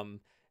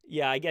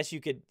 Yeah, I guess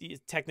you could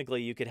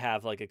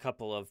have like a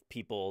couple of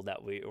people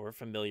that we were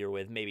familiar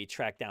with maybe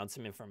track down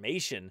some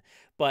information,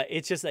 but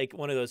it's just like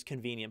one of those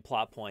convenient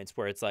plot points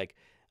where it's like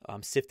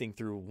I'm sifting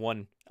through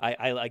one.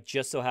 I like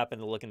just so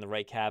happened to look in the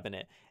right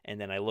cabinet,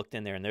 and then I looked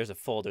in there, and there's a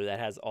folder that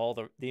has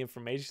all the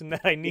information that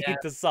I need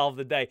to solve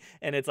the day.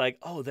 And it's like,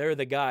 oh, they're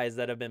the guys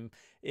that have been,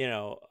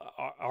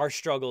 our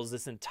struggles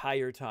this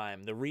entire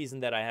time. The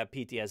reason that I have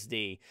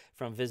PTSD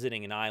from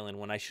visiting an island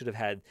when I should have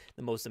had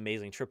the most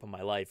amazing trip of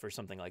my life or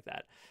something like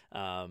that.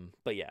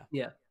 But yeah.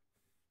 Yeah.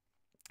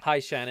 Hi,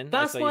 Shannon.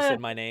 That's why you said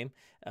my name.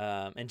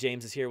 And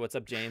James is here. What's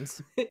up,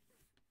 James?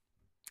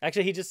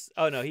 Actually, he just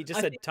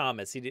said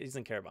Thomas. He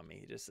doesn't care about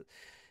me. He just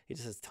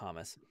says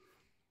Thomas.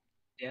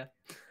 Yeah.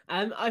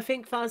 I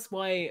think that's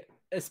why,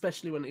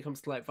 especially when it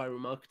comes to like viral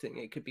marketing,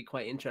 it could be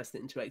quite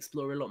interesting to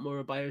explore a lot more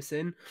of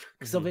Biosyn,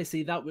 because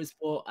obviously that was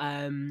what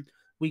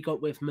we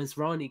got with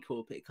Masrani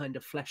Corp, it kind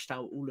of fleshed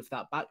out all of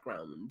that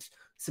background.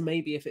 So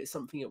maybe if it's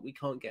something that we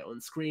can't get on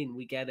screen,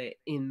 we get it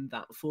in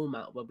that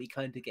format where we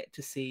kind of get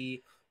to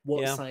see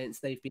what Yeah. science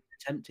they've been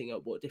attempting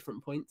at what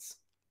different points.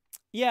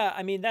 Yeah,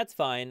 I mean, that's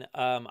fine.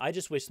 I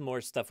just wish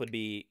more stuff would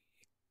be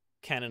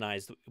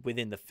canonized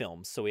within the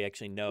films, so we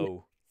actually Yeah,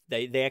 know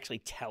they actually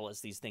tell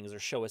us these things or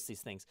show us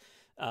these things,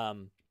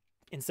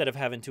 instead of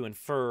having to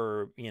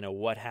infer,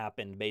 what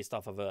happened based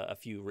off of a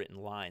few written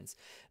lines.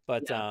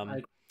 But yeah,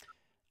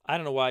 I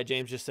don't know why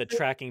James just said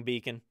tracking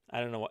beacon.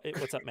 I don't know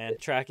what's up, man.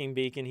 Tracking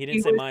beacon. He he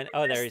didn't say was mine.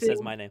 Oh, there he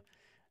says my name.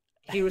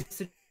 he was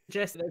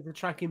suggesting there's a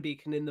tracking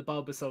beacon in the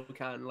Barbasol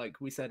can, like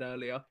we said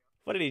earlier.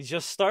 What did he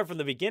just start from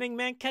the beginning,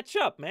 man? Catch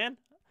up, man.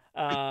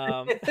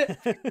 um,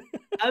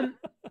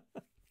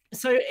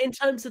 so in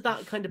terms of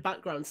that kind of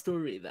background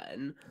story,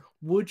 then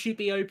would you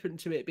be open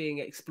to it being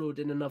explored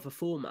in another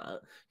format?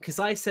 Because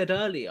I said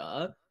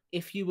earlier,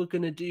 if you were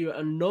going to do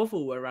a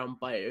novel around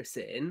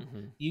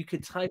biosyn, you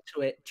could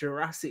title it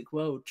Jurassic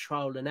World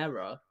Trial and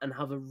Error and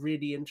have a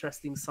really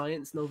interesting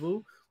science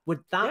novel.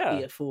 Would that be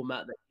Yeah. a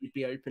format that you'd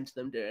be open to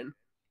them doing?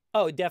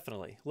 Oh,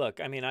 definitely.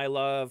 Look, I mean, I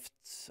love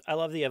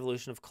the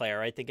evolution of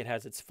Claire. I think it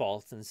has its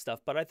faults and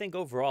stuff, but I think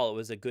overall it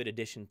was a good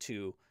addition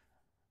to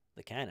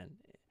the canon.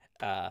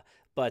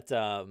 But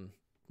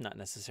not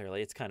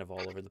necessarily. It's kind of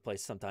all over the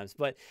place sometimes.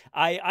 But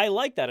I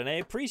like that, and I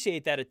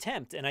appreciate that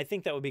attempt, and I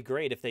think that would be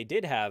great if they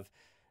did have,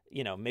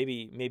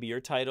 maybe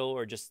your title,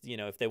 or just,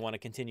 if they want to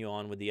continue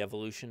on with the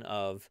evolution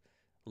of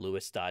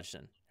Lewis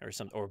Dodgson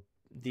or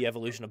the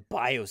evolution of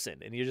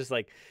Biosyn, and you're just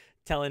like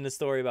telling the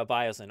story about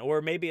Biosyn.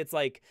 Or maybe it's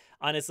like,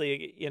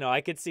 honestly,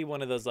 I could see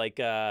one of those like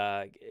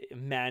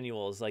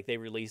manuals, like they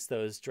release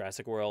those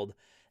Jurassic World,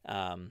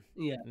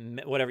 Yeah,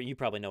 whatever, you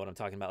probably know what I'm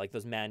talking about, like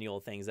those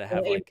manual things that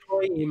have the like,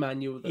 employee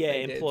manual that yeah,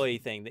 they employee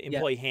did. thing, the Yeah,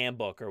 employee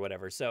handbook or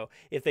whatever. So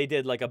if they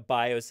did like a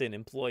Biosyn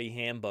employee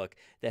handbook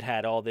that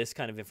had all this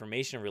kind of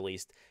information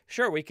released,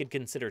 sure, we could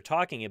consider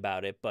talking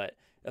about it, but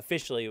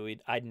officially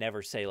I'd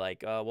never say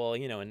like, well,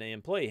 in the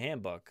employee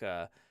handbook,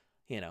 that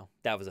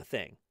was a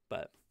thing.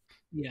 But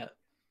yeah.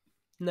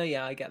 No,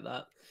 yeah, I get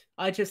that.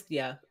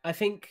 Yeah, I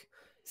think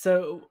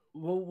so.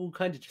 We'll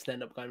kind of just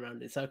end up going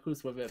around in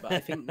circles with it, but I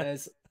think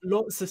there's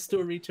lots of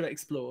story to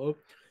explore.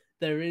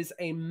 There is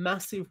a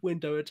massive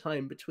window of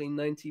time between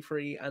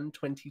 93 and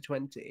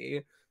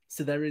 2020,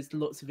 so there is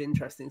lots of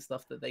interesting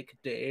stuff that they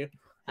could do.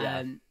 yeah.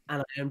 And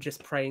I am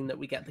just praying that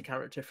we get the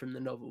character from the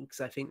novel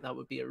because I think that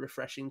would be a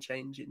refreshing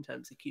change in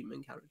terms of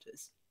human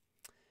characters.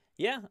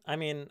 Yeah, I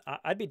mean,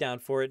 I'd be down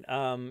for it.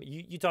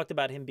 You talked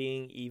about him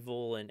being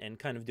evil and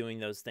kind of doing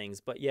those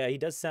things, but yeah, he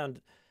does sound,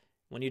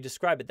 when you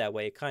describe it that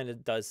way, it kind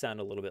of does sound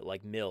a little bit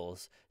like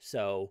Mills.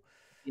 So,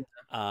 Yeah,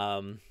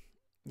 um,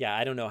 yeah,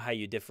 I don't know how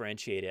you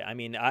differentiate it. I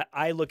mean,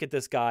 I look at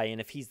this guy,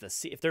 and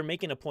if they're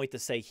making a point to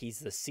say he's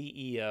the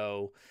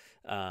CEO,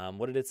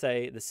 what did it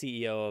say? The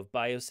CEO of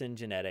Biosyn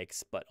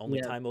Genetics, but only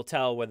yeah, time will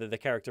tell whether the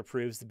character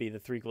proves to be the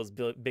threequel's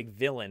big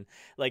villain.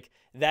 Like,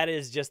 that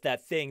is just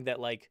that thing that,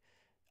 like,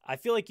 I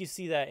feel like you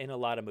see that in a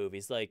lot of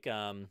movies, like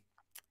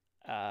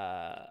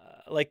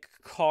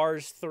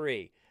Cars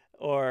 3,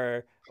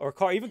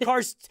 even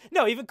Cars,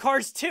 no, even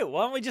Cars 2.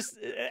 Why don't we just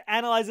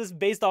analyze this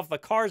based off the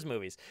Cars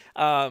movies?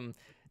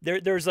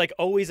 There's like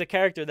always a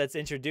character that's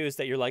introduced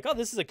that you're like, oh,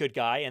 this is a good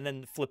guy, and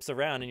then flips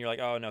around and you're like,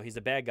 oh no, he's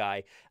a bad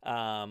guy.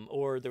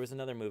 Or there was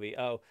another movie,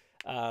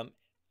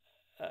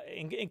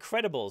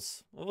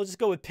 Incredibles. We'll just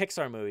go with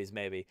Pixar movies,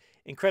 maybe.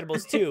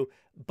 Incredibles 2.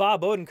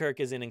 Bob Odenkirk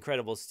is in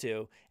Incredibles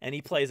 2, and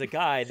he plays a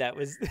guy that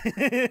was.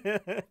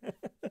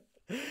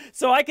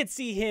 So I could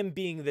see him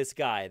being this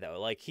guy,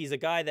 though. Like, he's a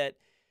guy that.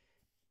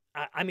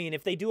 I mean,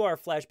 if they do our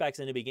flashbacks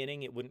in the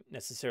beginning, it wouldn't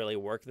necessarily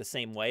work the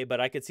same way,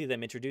 but I could see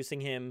them introducing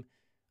him.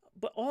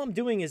 But all I'm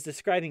doing is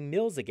describing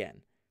Mills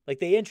again. Like,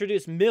 they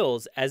introduce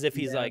Mills as if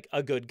he's like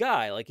a good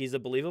guy, like he's a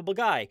believable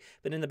guy.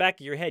 But in the back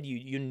of your head,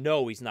 you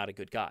know he's not a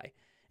good guy.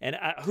 And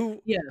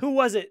who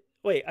was it?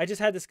 Wait, I just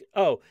had this.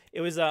 Oh,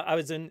 it was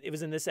it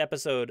was in this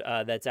episode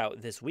that's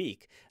out this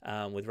week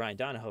with Ryan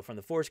Donahoe from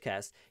the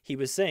Forcecast. He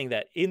was saying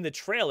that in the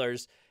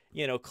trailers,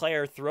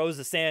 Claire throws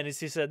the sand and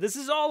she said, "This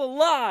is all a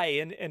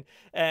lie," and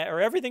or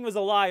everything was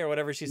a lie or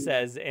whatever she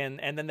says, and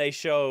then they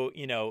show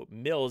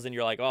Mills, and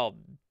you're like, oh,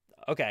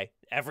 okay,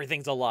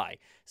 everything's a lie.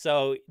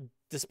 So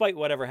despite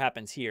whatever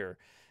happens here,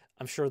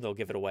 I'm sure they'll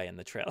give it away in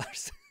the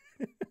trailers.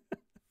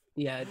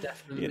 Yeah,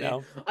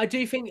 definitely. I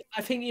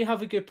think you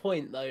have a good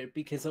point though,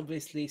 because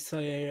obviously,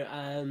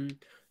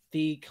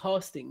 the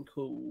casting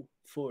call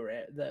for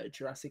it that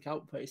Jurassic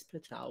Outpost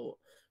put out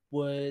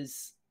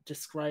was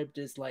described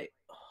as like,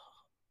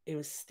 it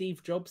was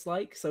Steve Jobs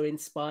like, so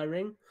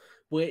inspiring,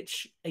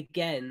 which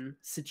again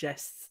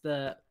suggests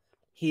that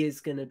he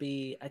is going to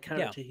be a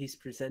character who's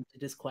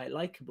presented as quite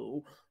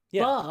likable.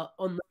 Yeah. But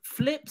on the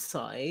flip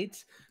side,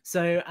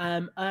 so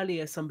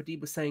earlier somebody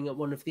was saying that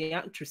one of the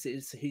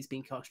actresses who's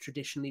been cast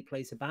traditionally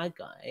plays a bad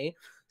guy.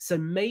 So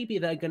maybe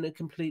they're going to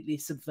completely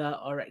subvert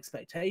our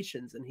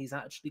expectations and he's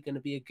actually going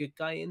to be a good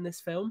guy in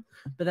this film.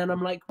 But then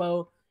I'm like,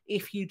 well,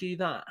 if you do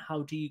that,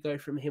 how do you go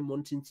from him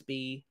wanting to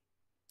be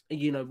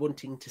you know,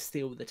 wanting to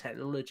steal the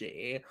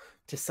technology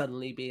to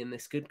suddenly being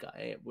this good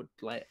guy. It would,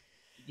 like,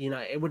 you know,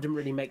 it wouldn't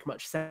really make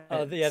much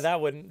Oh yeah, sense.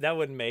 that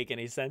wouldn't make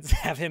any sense.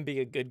 Have him be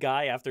a good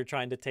guy after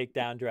trying to take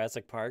down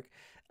Jurassic Park.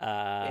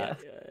 Uh,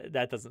 Yeah.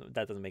 that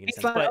doesn't make any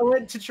It's sense. like, I But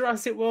went to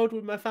Jurassic World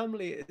with my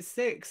family at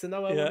 6, and now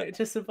I want yeah, it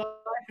to survive.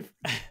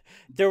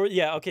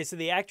 yeah, okay. So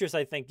the actress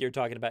I think you're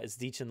talking about is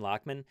Deechin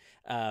Lockman.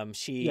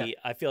 Yeah.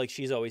 I feel like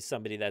she's always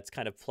somebody that's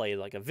kind of played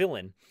like a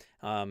villain.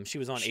 She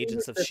was on She was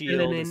Agents of the villain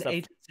Shield and in stuff.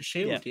 Agents of Yeah,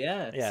 Shield,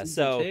 yeah, yeah. season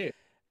So 2.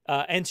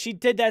 and she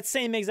did that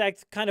same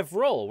exact kind of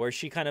role where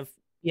she kind of,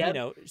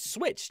 Yeah.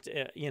 switched.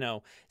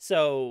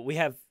 So we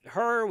have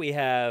her, we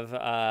have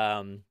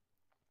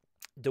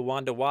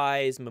DeWanda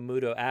Wise,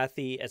 Mamuto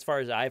Athey. As far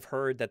as I've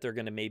heard, that they're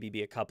going to maybe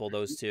be a couple of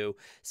those two.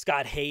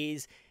 Scott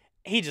Hayes,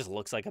 he just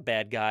looks like a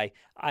bad guy.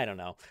 I don't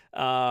know.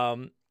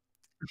 And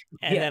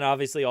Yeah. then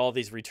obviously all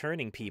these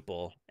returning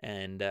people,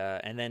 and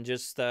then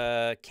just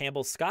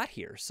Campbell Scott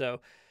here.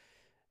 So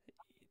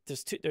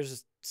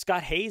there's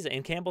Scott Hayes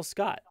and Campbell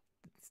Scott.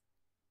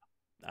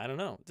 I don't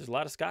know. There's a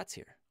lot of Scotts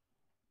here.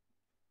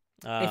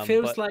 It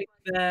feels But like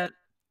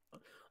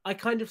I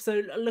kind of,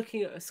 so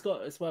looking at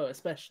Scott as well,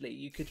 especially,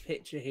 you could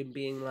picture him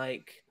being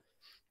like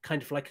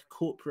kind of like a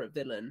corporate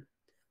villain.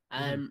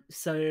 mhm.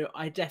 So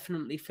I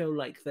definitely feel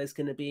like there's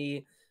going to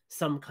be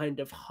some kind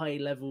of high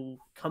level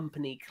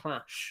company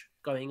clash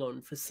going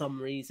on for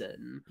some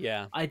reason.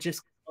 Yeah. I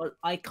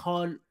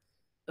can't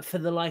for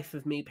the life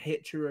of me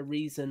picture a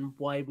reason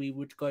why we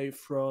would go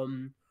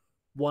from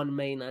one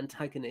main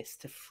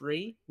antagonist to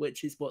 3,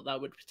 which is what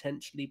that would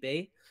potentially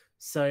be.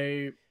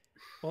 So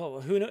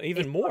Well, who know?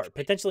 Even it's more,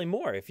 potentially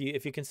more, if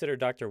you consider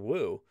Doctor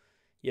Wu.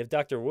 You have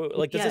Doctor Wu.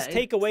 Like, does yeah, this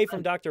take away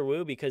from Doctor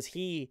Wu because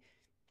he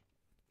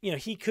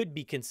could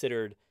be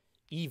considered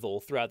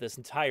evil throughout this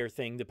entire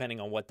thing, depending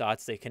on what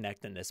dots they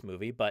connect in this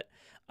movie. But,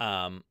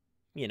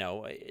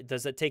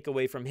 does it take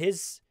away from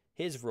his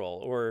role?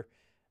 Or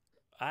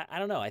I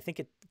don't know. I think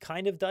it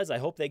kind of does. I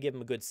hope they give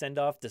him a good send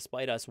off,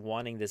 despite us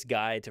wanting this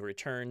guy to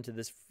return to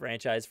this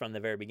franchise from the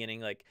very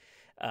beginning. Like,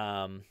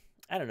 I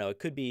don't know. It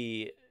could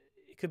be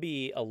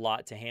a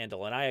lot to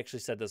handle. And I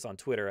actually said this on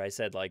Twitter. I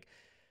said, like,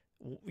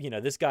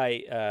 this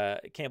guy,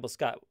 Campbell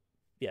Scott.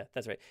 Yeah,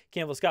 that's right.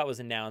 Campbell Scott was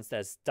announced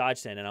as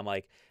Dodgson, and I'm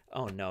like,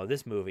 oh no,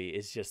 this movie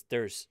is just,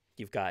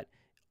 you've got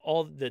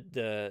all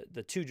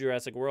the 2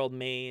 Jurassic World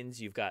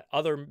mains, you've got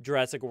other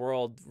Jurassic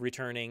World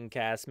returning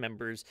cast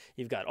members,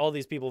 you've got all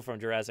these people from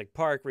Jurassic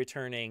Park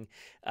returning,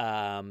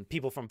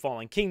 people from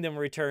Fallen Kingdom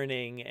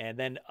returning, and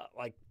then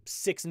like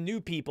 6 new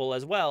people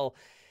as well.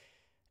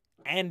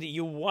 And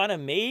you want to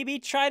maybe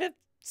try to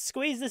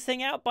squeeze this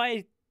thing out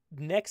by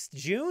next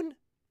June?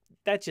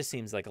 That just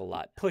seems like a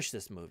lot. Push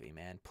this movie,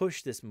 man.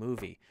 Push this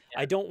movie.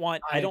 yeah, I don't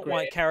want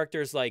agree.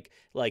 characters like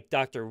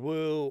Dr.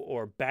 Wu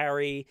or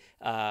Barry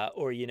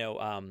or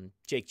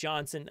Jake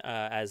Johnson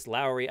as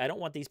Lowry. I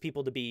don't want these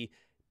people to be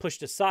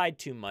pushed aside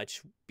too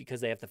much because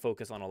they have to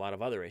focus on a lot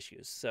of other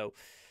issues. So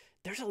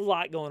there's a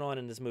lot going on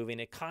in this movie, and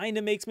it kind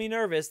of makes me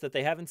nervous that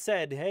they haven't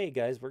said, "Hey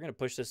guys, we're going to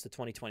push this to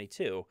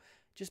 2022."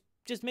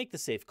 Just make the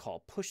safe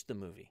call. Push the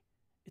movie.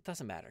 It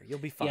doesn't matter. You'll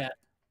be fine. Yeah.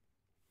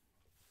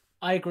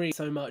 I agree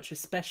so much,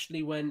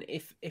 especially when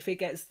if it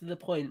gets to the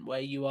point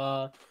where you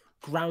are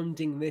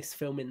grounding this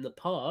film in the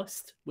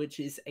past, which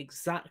is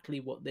exactly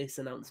what this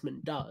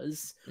announcement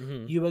does,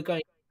 you are going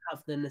to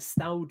have the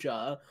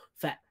nostalgia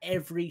for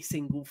every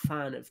single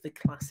fan of the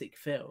classic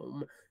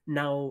film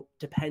now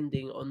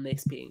depending on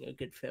this being a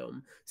good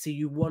film. So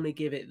you want to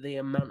give it the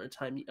amount of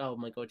time. Oh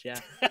my God, yeah.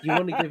 You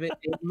want to give it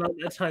the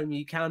amount of time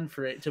you can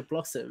for it to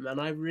blossom. And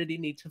I really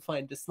need to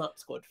find a Snap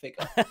Squad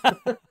figure.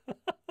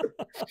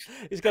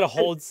 He's got to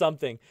hold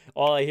something.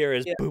 All I hear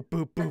is boop,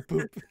 boop,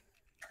 boop,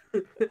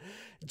 boop.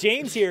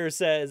 James here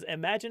says,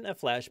 imagine a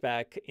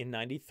flashback in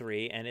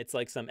 '93, and it's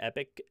like some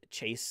epic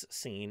chase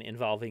scene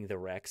involving the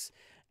Rex.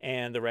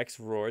 And the Rex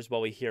roars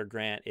while we hear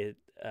Grant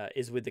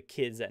is with the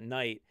kids at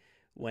night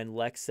when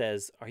Lex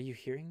says, "Are you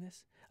hearing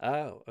this?"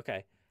 Oh,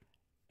 okay.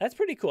 That's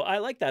pretty cool. I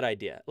like that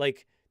idea.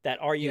 Like,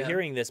 that "Are you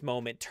hearing this"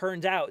 moment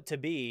turns out to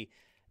be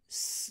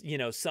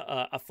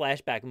a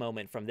flashback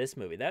moment from this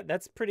movie.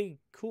 That's pretty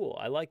cool.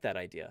 I like that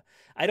idea.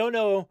 I don't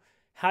know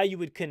how you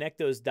would connect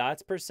those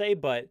dots per se,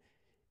 but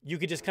you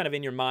could just kind of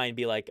in your mind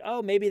be like,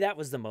 oh, maybe that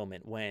was the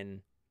moment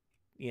when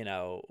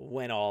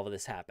all of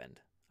this happened.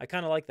 I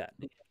kind of like that.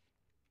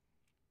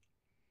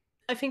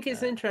 I think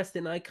it's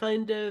interesting. I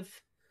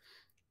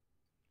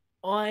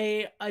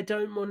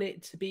don't want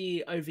it to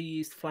be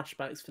overused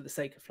flashbacks for the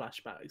sake of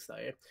flashbacks,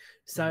 though.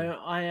 So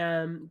I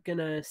am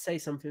gonna say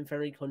something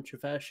very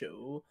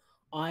controversial.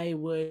 I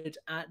would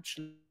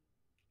actually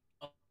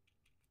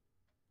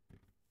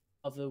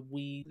rather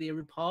we the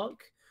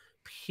Park,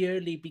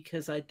 purely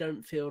because I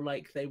don't feel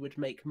like they would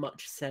make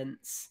much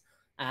sense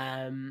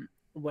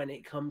when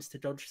it comes to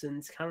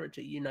Dodgson's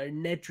character.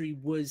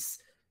 Nedry was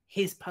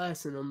his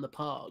person on the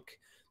park.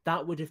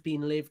 that would have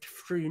been lived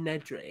through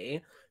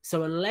Nedry.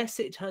 So unless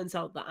it turns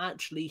out that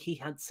actually he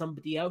had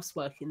somebody else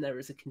working there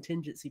as a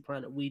contingency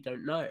plan that we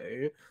don't know,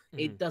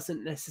 it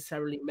doesn't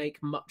necessarily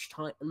make much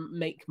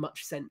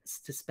sense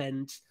to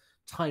spend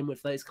time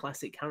with those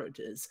classic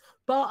characters.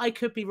 But I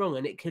could be wrong,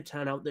 and it could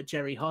turn out that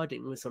Jerry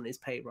Harding was on his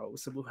payroll,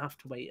 so we'll have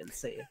to wait and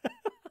see.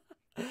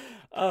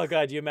 Oh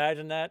God, you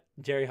imagine that?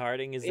 Jerry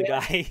Harding is the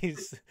guy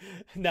who's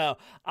no,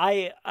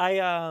 I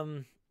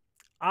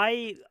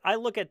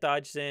look at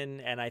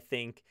Dodgson and I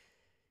think,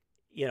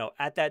 you know,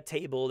 at that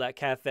table, that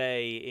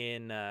cafe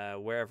in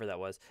wherever that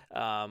was,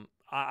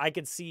 I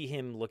could see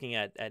him looking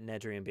at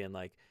Nedry and being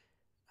like,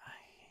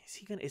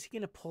 is he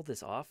gonna pull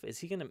this off? Is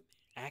he gonna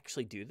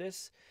actually do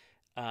this?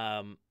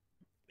 And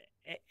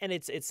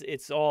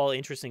it's all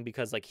interesting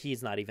because like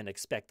he's not even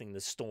expecting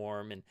the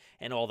storm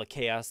and all the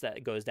chaos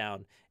that goes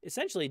down.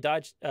 Essentially,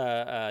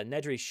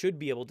 Nedry should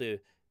be able to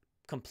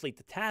complete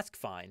the task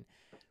fine,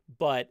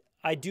 but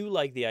I do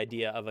like the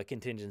idea of a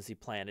contingency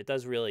plan. It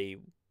does really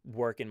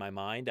work in my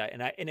mind,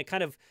 and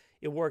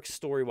it works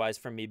story wise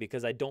for me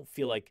because I don't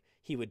feel like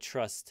he would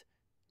trust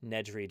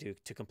Nedry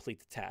to complete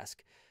the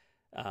task.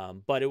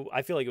 But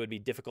I feel like it would be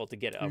difficult to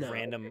get a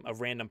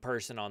random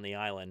person on the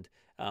island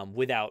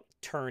without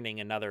turning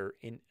another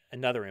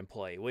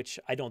employee, which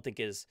I don't think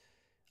is.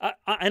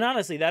 And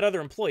honestly, that other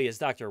employee is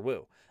Dr.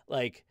 Wu.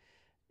 Like,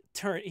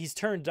 he's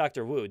turned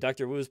Dr. Wu.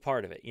 Dr. Wu's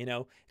part of it, you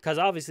know, because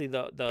obviously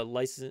the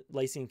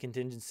licensing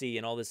contingency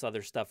and all this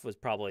other stuff was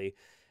probably,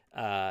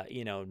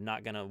 you know,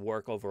 not gonna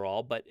work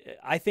overall. But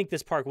I think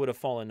this park would have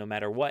fallen no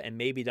matter what, and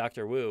maybe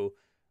Dr. Wu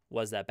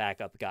was that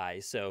backup guy.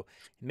 So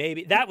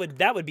maybe that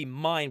would be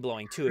mind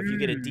blowing too. If you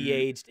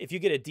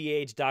get a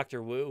de-aged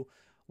Dr. Wu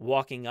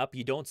walking up,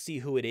 you don't see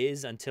who it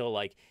is until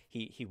like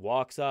he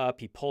walks up,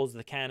 he pulls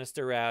the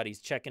canister out,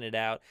 he's checking it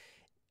out,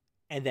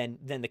 and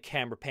then the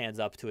camera pans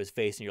up to his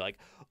face, and you're like,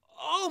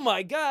 oh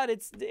my God,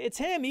 it's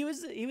him. He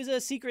was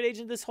a secret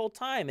agent this whole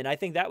time, and I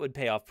think that would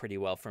pay off pretty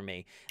well for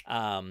me.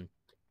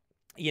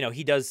 You know,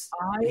 he does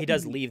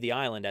leave the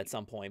island at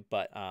some point,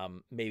 but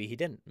maybe he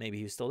didn't. Maybe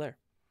he was still there.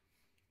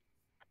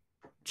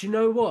 Do you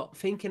know what?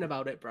 Thinking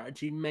about it, Brad,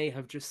 you may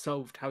have just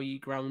solved how you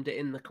ground it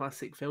in the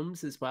classic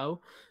films as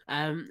well.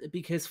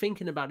 Because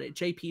thinking about it,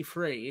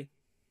 JP3...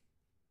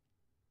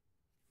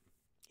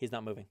 He's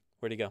not moving.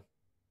 Where'd he go?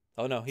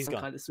 Oh, no, he's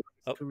gone.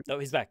 Oh,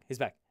 he's back. He's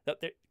back. Oh,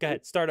 there. Go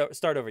ahead. Start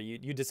over.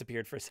 You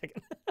disappeared for a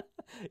second.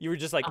 You were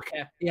just like...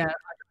 Okay, yeah.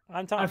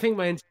 I'm Tom. I think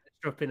my internet's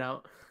dropping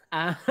out.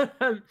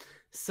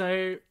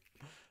 So...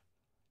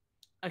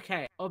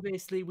 Okay,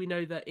 obviously we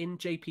know that in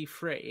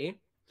JP3...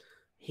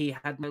 he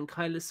had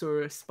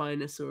Ankylosaurus,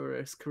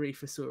 Spinosaurus,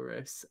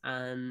 Coryphosaurus,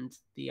 and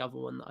the other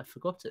one that I've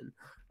forgotten,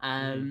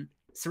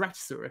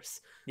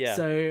 Ceratosaurus. Yeah.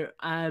 So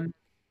at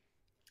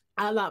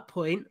that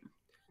point,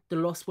 the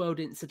Lost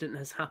World incident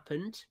has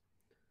happened.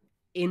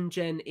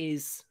 InGen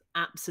is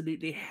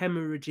absolutely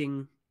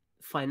hemorrhaging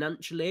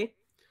financially.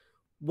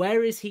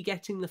 Where is he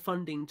getting the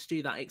funding to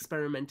do that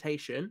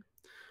experimentation?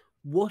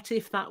 What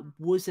if that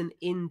wasn't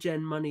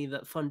InGen money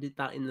that funded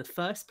that in the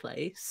first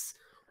place?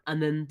 And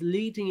then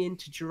leading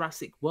into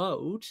Jurassic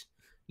World,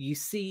 you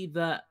see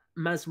that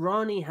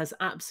Masrani has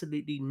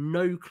absolutely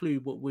no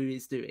clue what Wu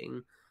is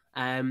doing.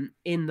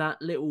 In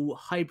that little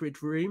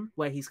hybrid room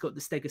where he's got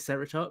the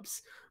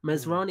Stegoceratops,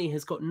 Masrani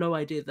has got no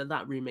idea that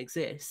that room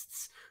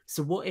exists.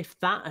 So what if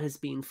that has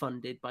been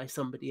funded by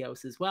somebody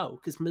else as well?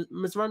 Because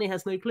Masrani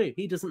has no clue.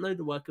 He doesn't know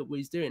the work that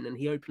Wu's doing, and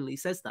he openly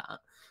says that.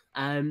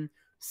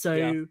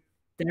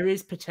 There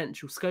is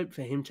potential scope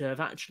for him to have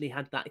actually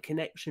had that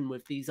connection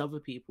with these other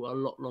people a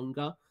lot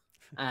longer,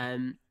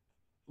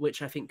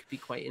 which I think could be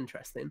quite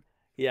interesting.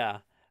 Yeah,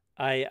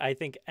 I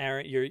think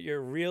Aaron,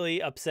 you're really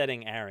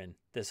upsetting Aaron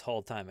this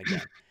whole time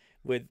again.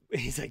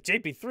 He's like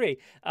JP3.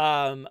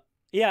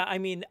 Yeah, I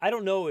mean, I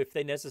don't know if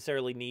they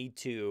necessarily need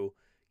to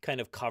kind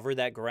of cover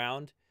that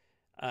ground.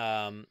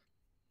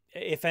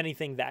 If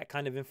anything, that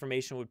kind of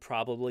information would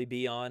probably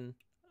be on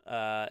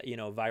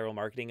viral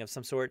marketing of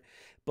some sort,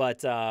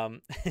 but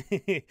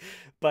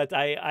but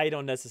I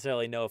don't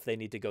necessarily know if they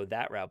need to go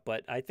that route.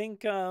 But I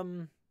think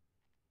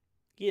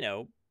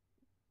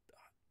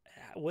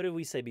what did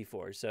we say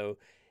before? So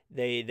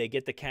they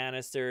get the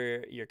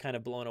canister. You're kind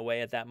of blown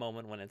away at that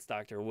moment when it's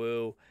Dr.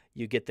 Wu.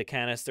 You get the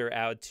canister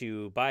out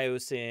to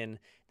Biosyn.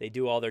 They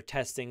do all their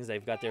testings.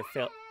 They've got their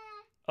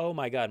oh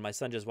my God, my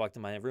son just walked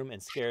in my room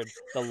and scared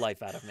the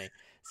life out of me.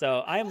 So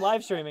I am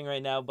live streaming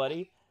right now,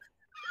 buddy.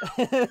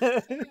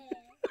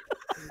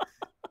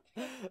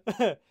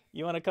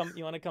 You want to come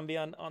be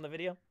on the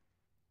video?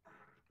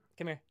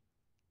 Come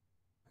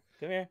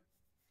here.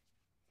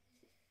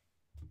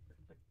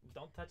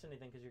 Don't touch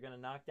anything because you're gonna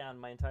knock down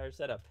my entire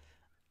setup.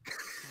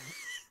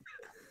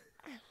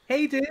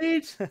 Hey,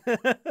 dude.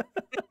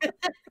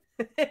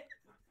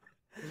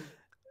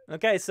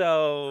 Okay,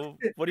 so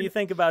what do you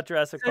think about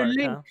Jurassic Park?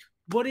 Link,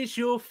 what is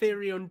your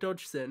theory on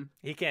Dodgson?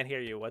 He can't hear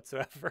you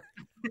whatsoever.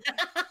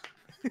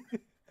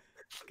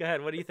 Go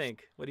ahead. What do you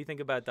think? What do you think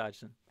about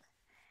Dodgson?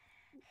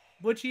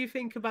 What do you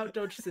think about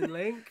Dodgson,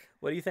 Link?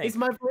 What do you think? Is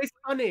my voice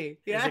funny?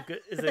 Yeah.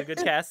 Is it good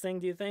casting?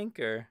 Do you think,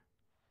 or?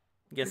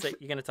 You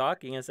gonna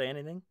talk? You gonna say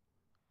anything?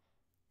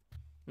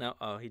 No.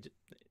 Oh,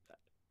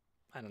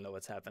 I don't know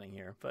what's happening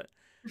here, but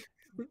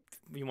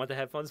you want the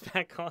headphones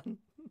back on?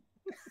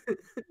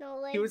 No,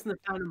 like... He wasn't a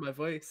fan of my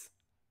voice.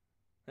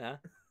 Yeah.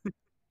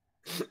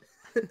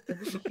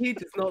 He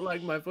does not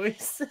like my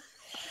voice.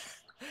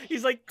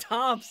 He's like,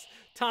 Tom,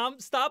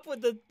 stop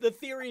with the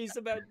theories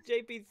about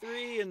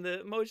JP3 and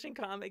the motion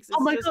comics. It's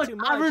oh my just god, too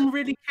much. Aaron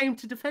really came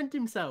to defend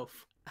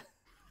himself.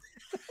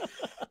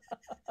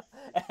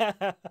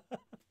 All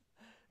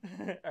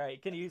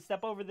right, can you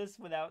step over this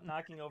without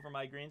knocking over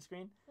my green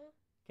screen?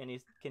 Can you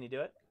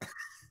do it?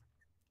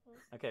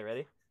 Okay,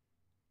 ready?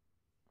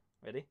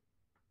 Ready?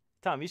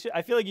 Tom,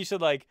 I feel like you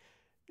should like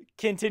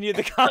continue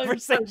the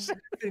conversation.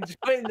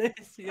 Enjoying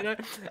this, you know.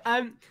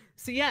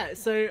 So yeah,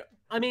 so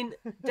I mean,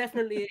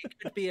 definitely it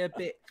could be a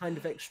bit kind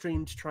of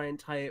extreme to try and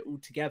tie it all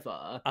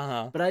together.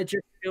 But I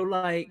just feel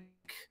like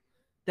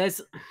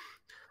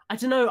I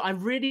don't know. I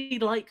really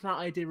like that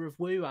idea of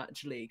Woo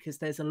actually, because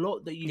there's a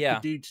lot that you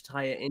could do to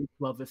tie it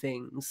into other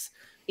things.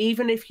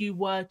 Even if you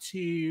were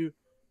to,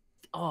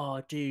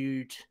 oh,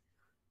 dude,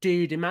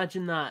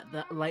 imagine that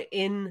like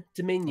in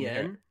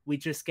Dominion, we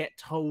just get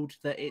told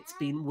that it's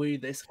been Woo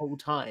this whole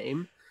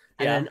time,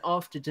 and then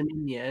after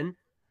Dominion,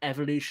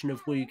 Evolution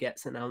of Woo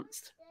gets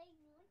announced.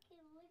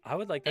 I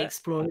would like that.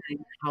 Exploring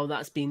how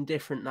that's been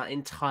different that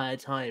entire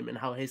time and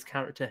how his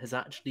character has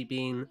actually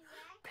been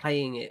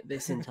playing it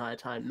this entire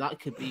time. That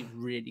could be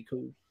really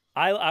cool.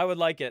 I would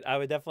like it. I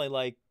would definitely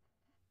like.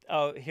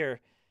 Oh, here,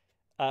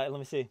 let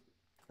me see.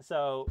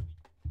 So,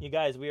 you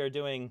guys, we are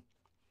doing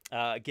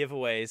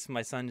giveaways.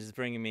 My son is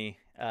bringing me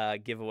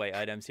giveaway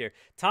items here.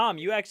 Tom,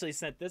 you actually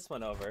sent this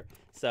one over,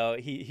 so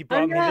he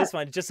brought me this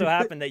one. It just so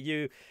happened that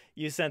you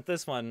sent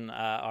this one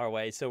our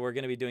way. So we're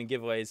going to be doing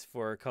giveaways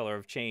for Color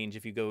of Change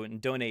if you go and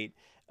donate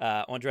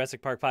on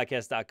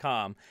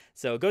JurassicParkPodcast.com.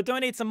 So go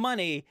donate some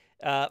money.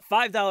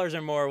 $5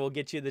 or more will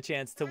get you the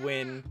chance to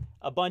win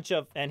a bunch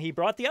of. And he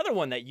brought the other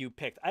one that you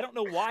picked. I don't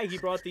know why he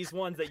brought these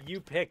ones that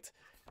you picked.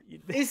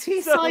 Is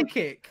he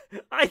psychic?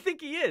 I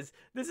think he is.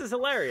 This is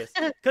hilarious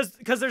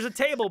because there's a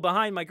table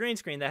behind my green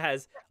screen that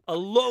has a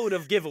load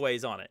of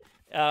giveaways on it.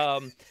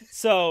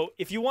 So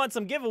if you want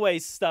some giveaway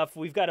stuff,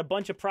 we've got a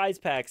bunch of prize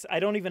packs. I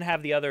don't even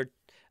have the other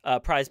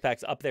prize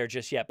packs up there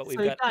just yet, but we've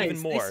got even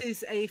more.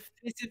 This is a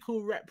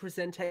physical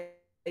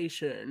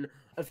representation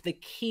of the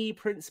key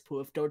principle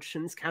of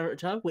Dodgson's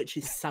character, which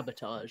is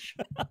sabotage.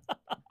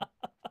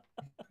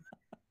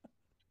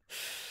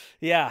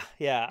 Yeah.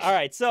 All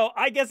right. So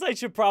I guess I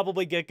should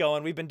probably get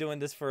going. We've been doing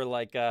this for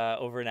like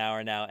over an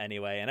hour now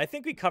anyway. And I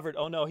think we covered,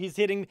 oh no, he's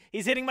hitting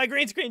my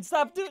green screen.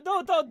 Stop, dude.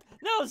 No,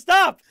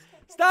 stop.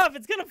 Stop.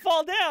 It's going to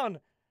fall down.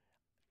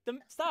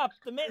 Stop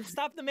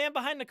the man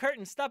behind the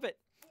curtain. Stop it.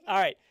 All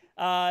right.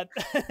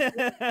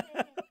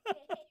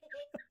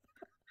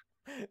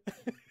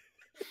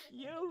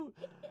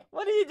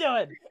 What are you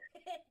doing?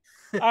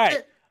 All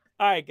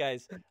right,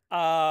 guys.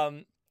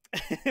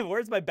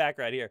 Where's my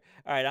background here?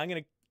 All right. I'm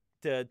going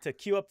to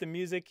cue up the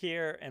music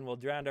here, and we'll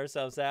drown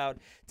ourselves out.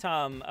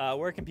 Tom,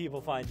 where can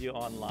people find you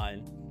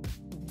online?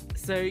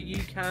 So you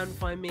can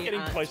find me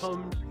at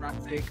Tom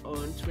Jurassic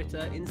on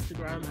Twitter,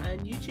 Instagram,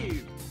 and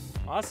YouTube.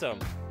 Awesome.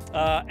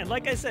 And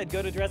like I said,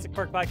 go to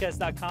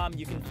JurassicParkPodcast.com.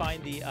 You can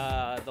find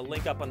the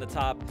link up on the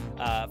top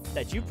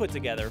that you put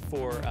together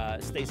for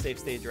Stay Safe,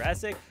 Stay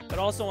Jurassic. But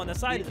also on the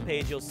side of the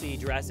page, you'll see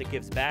Jurassic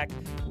Gives Back.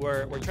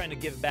 We're trying to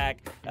give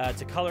back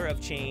to Color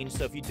of Change.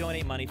 So if you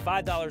donate money,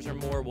 $5 or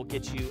more will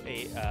get you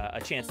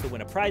a chance to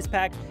win a prize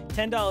pack.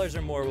 $10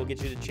 or more will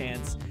get you the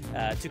chance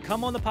to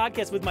come on the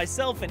podcast with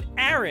myself and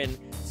Aaron.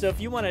 So if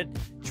you want to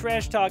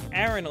trash talk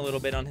Aaron a little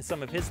bit on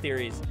some of his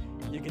theories,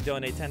 you can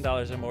donate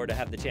 $10 or more to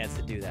have the chance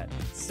to do that.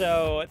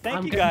 So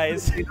thank you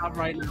guys. I'm not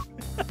right now.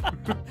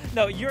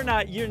 No, you're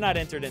not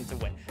entered in to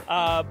win.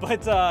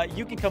 But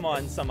you can come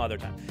on some other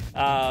time.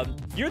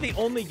 You're the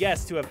only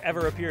guest to have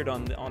ever appeared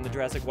on the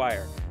Jurassic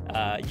Wire.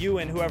 You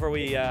and whoever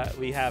we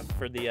have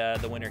for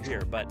the winner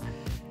here. But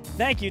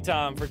thank you,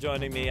 Tom, for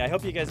joining me. I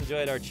hope you guys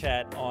enjoyed our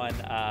chat on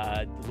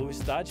Lewis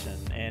Dodgson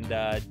and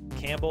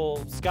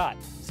Campbell Scott.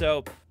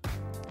 So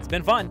it's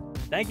been fun.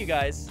 Thank you,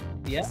 guys.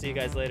 Yeah. See you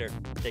guys later.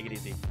 Take it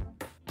easy.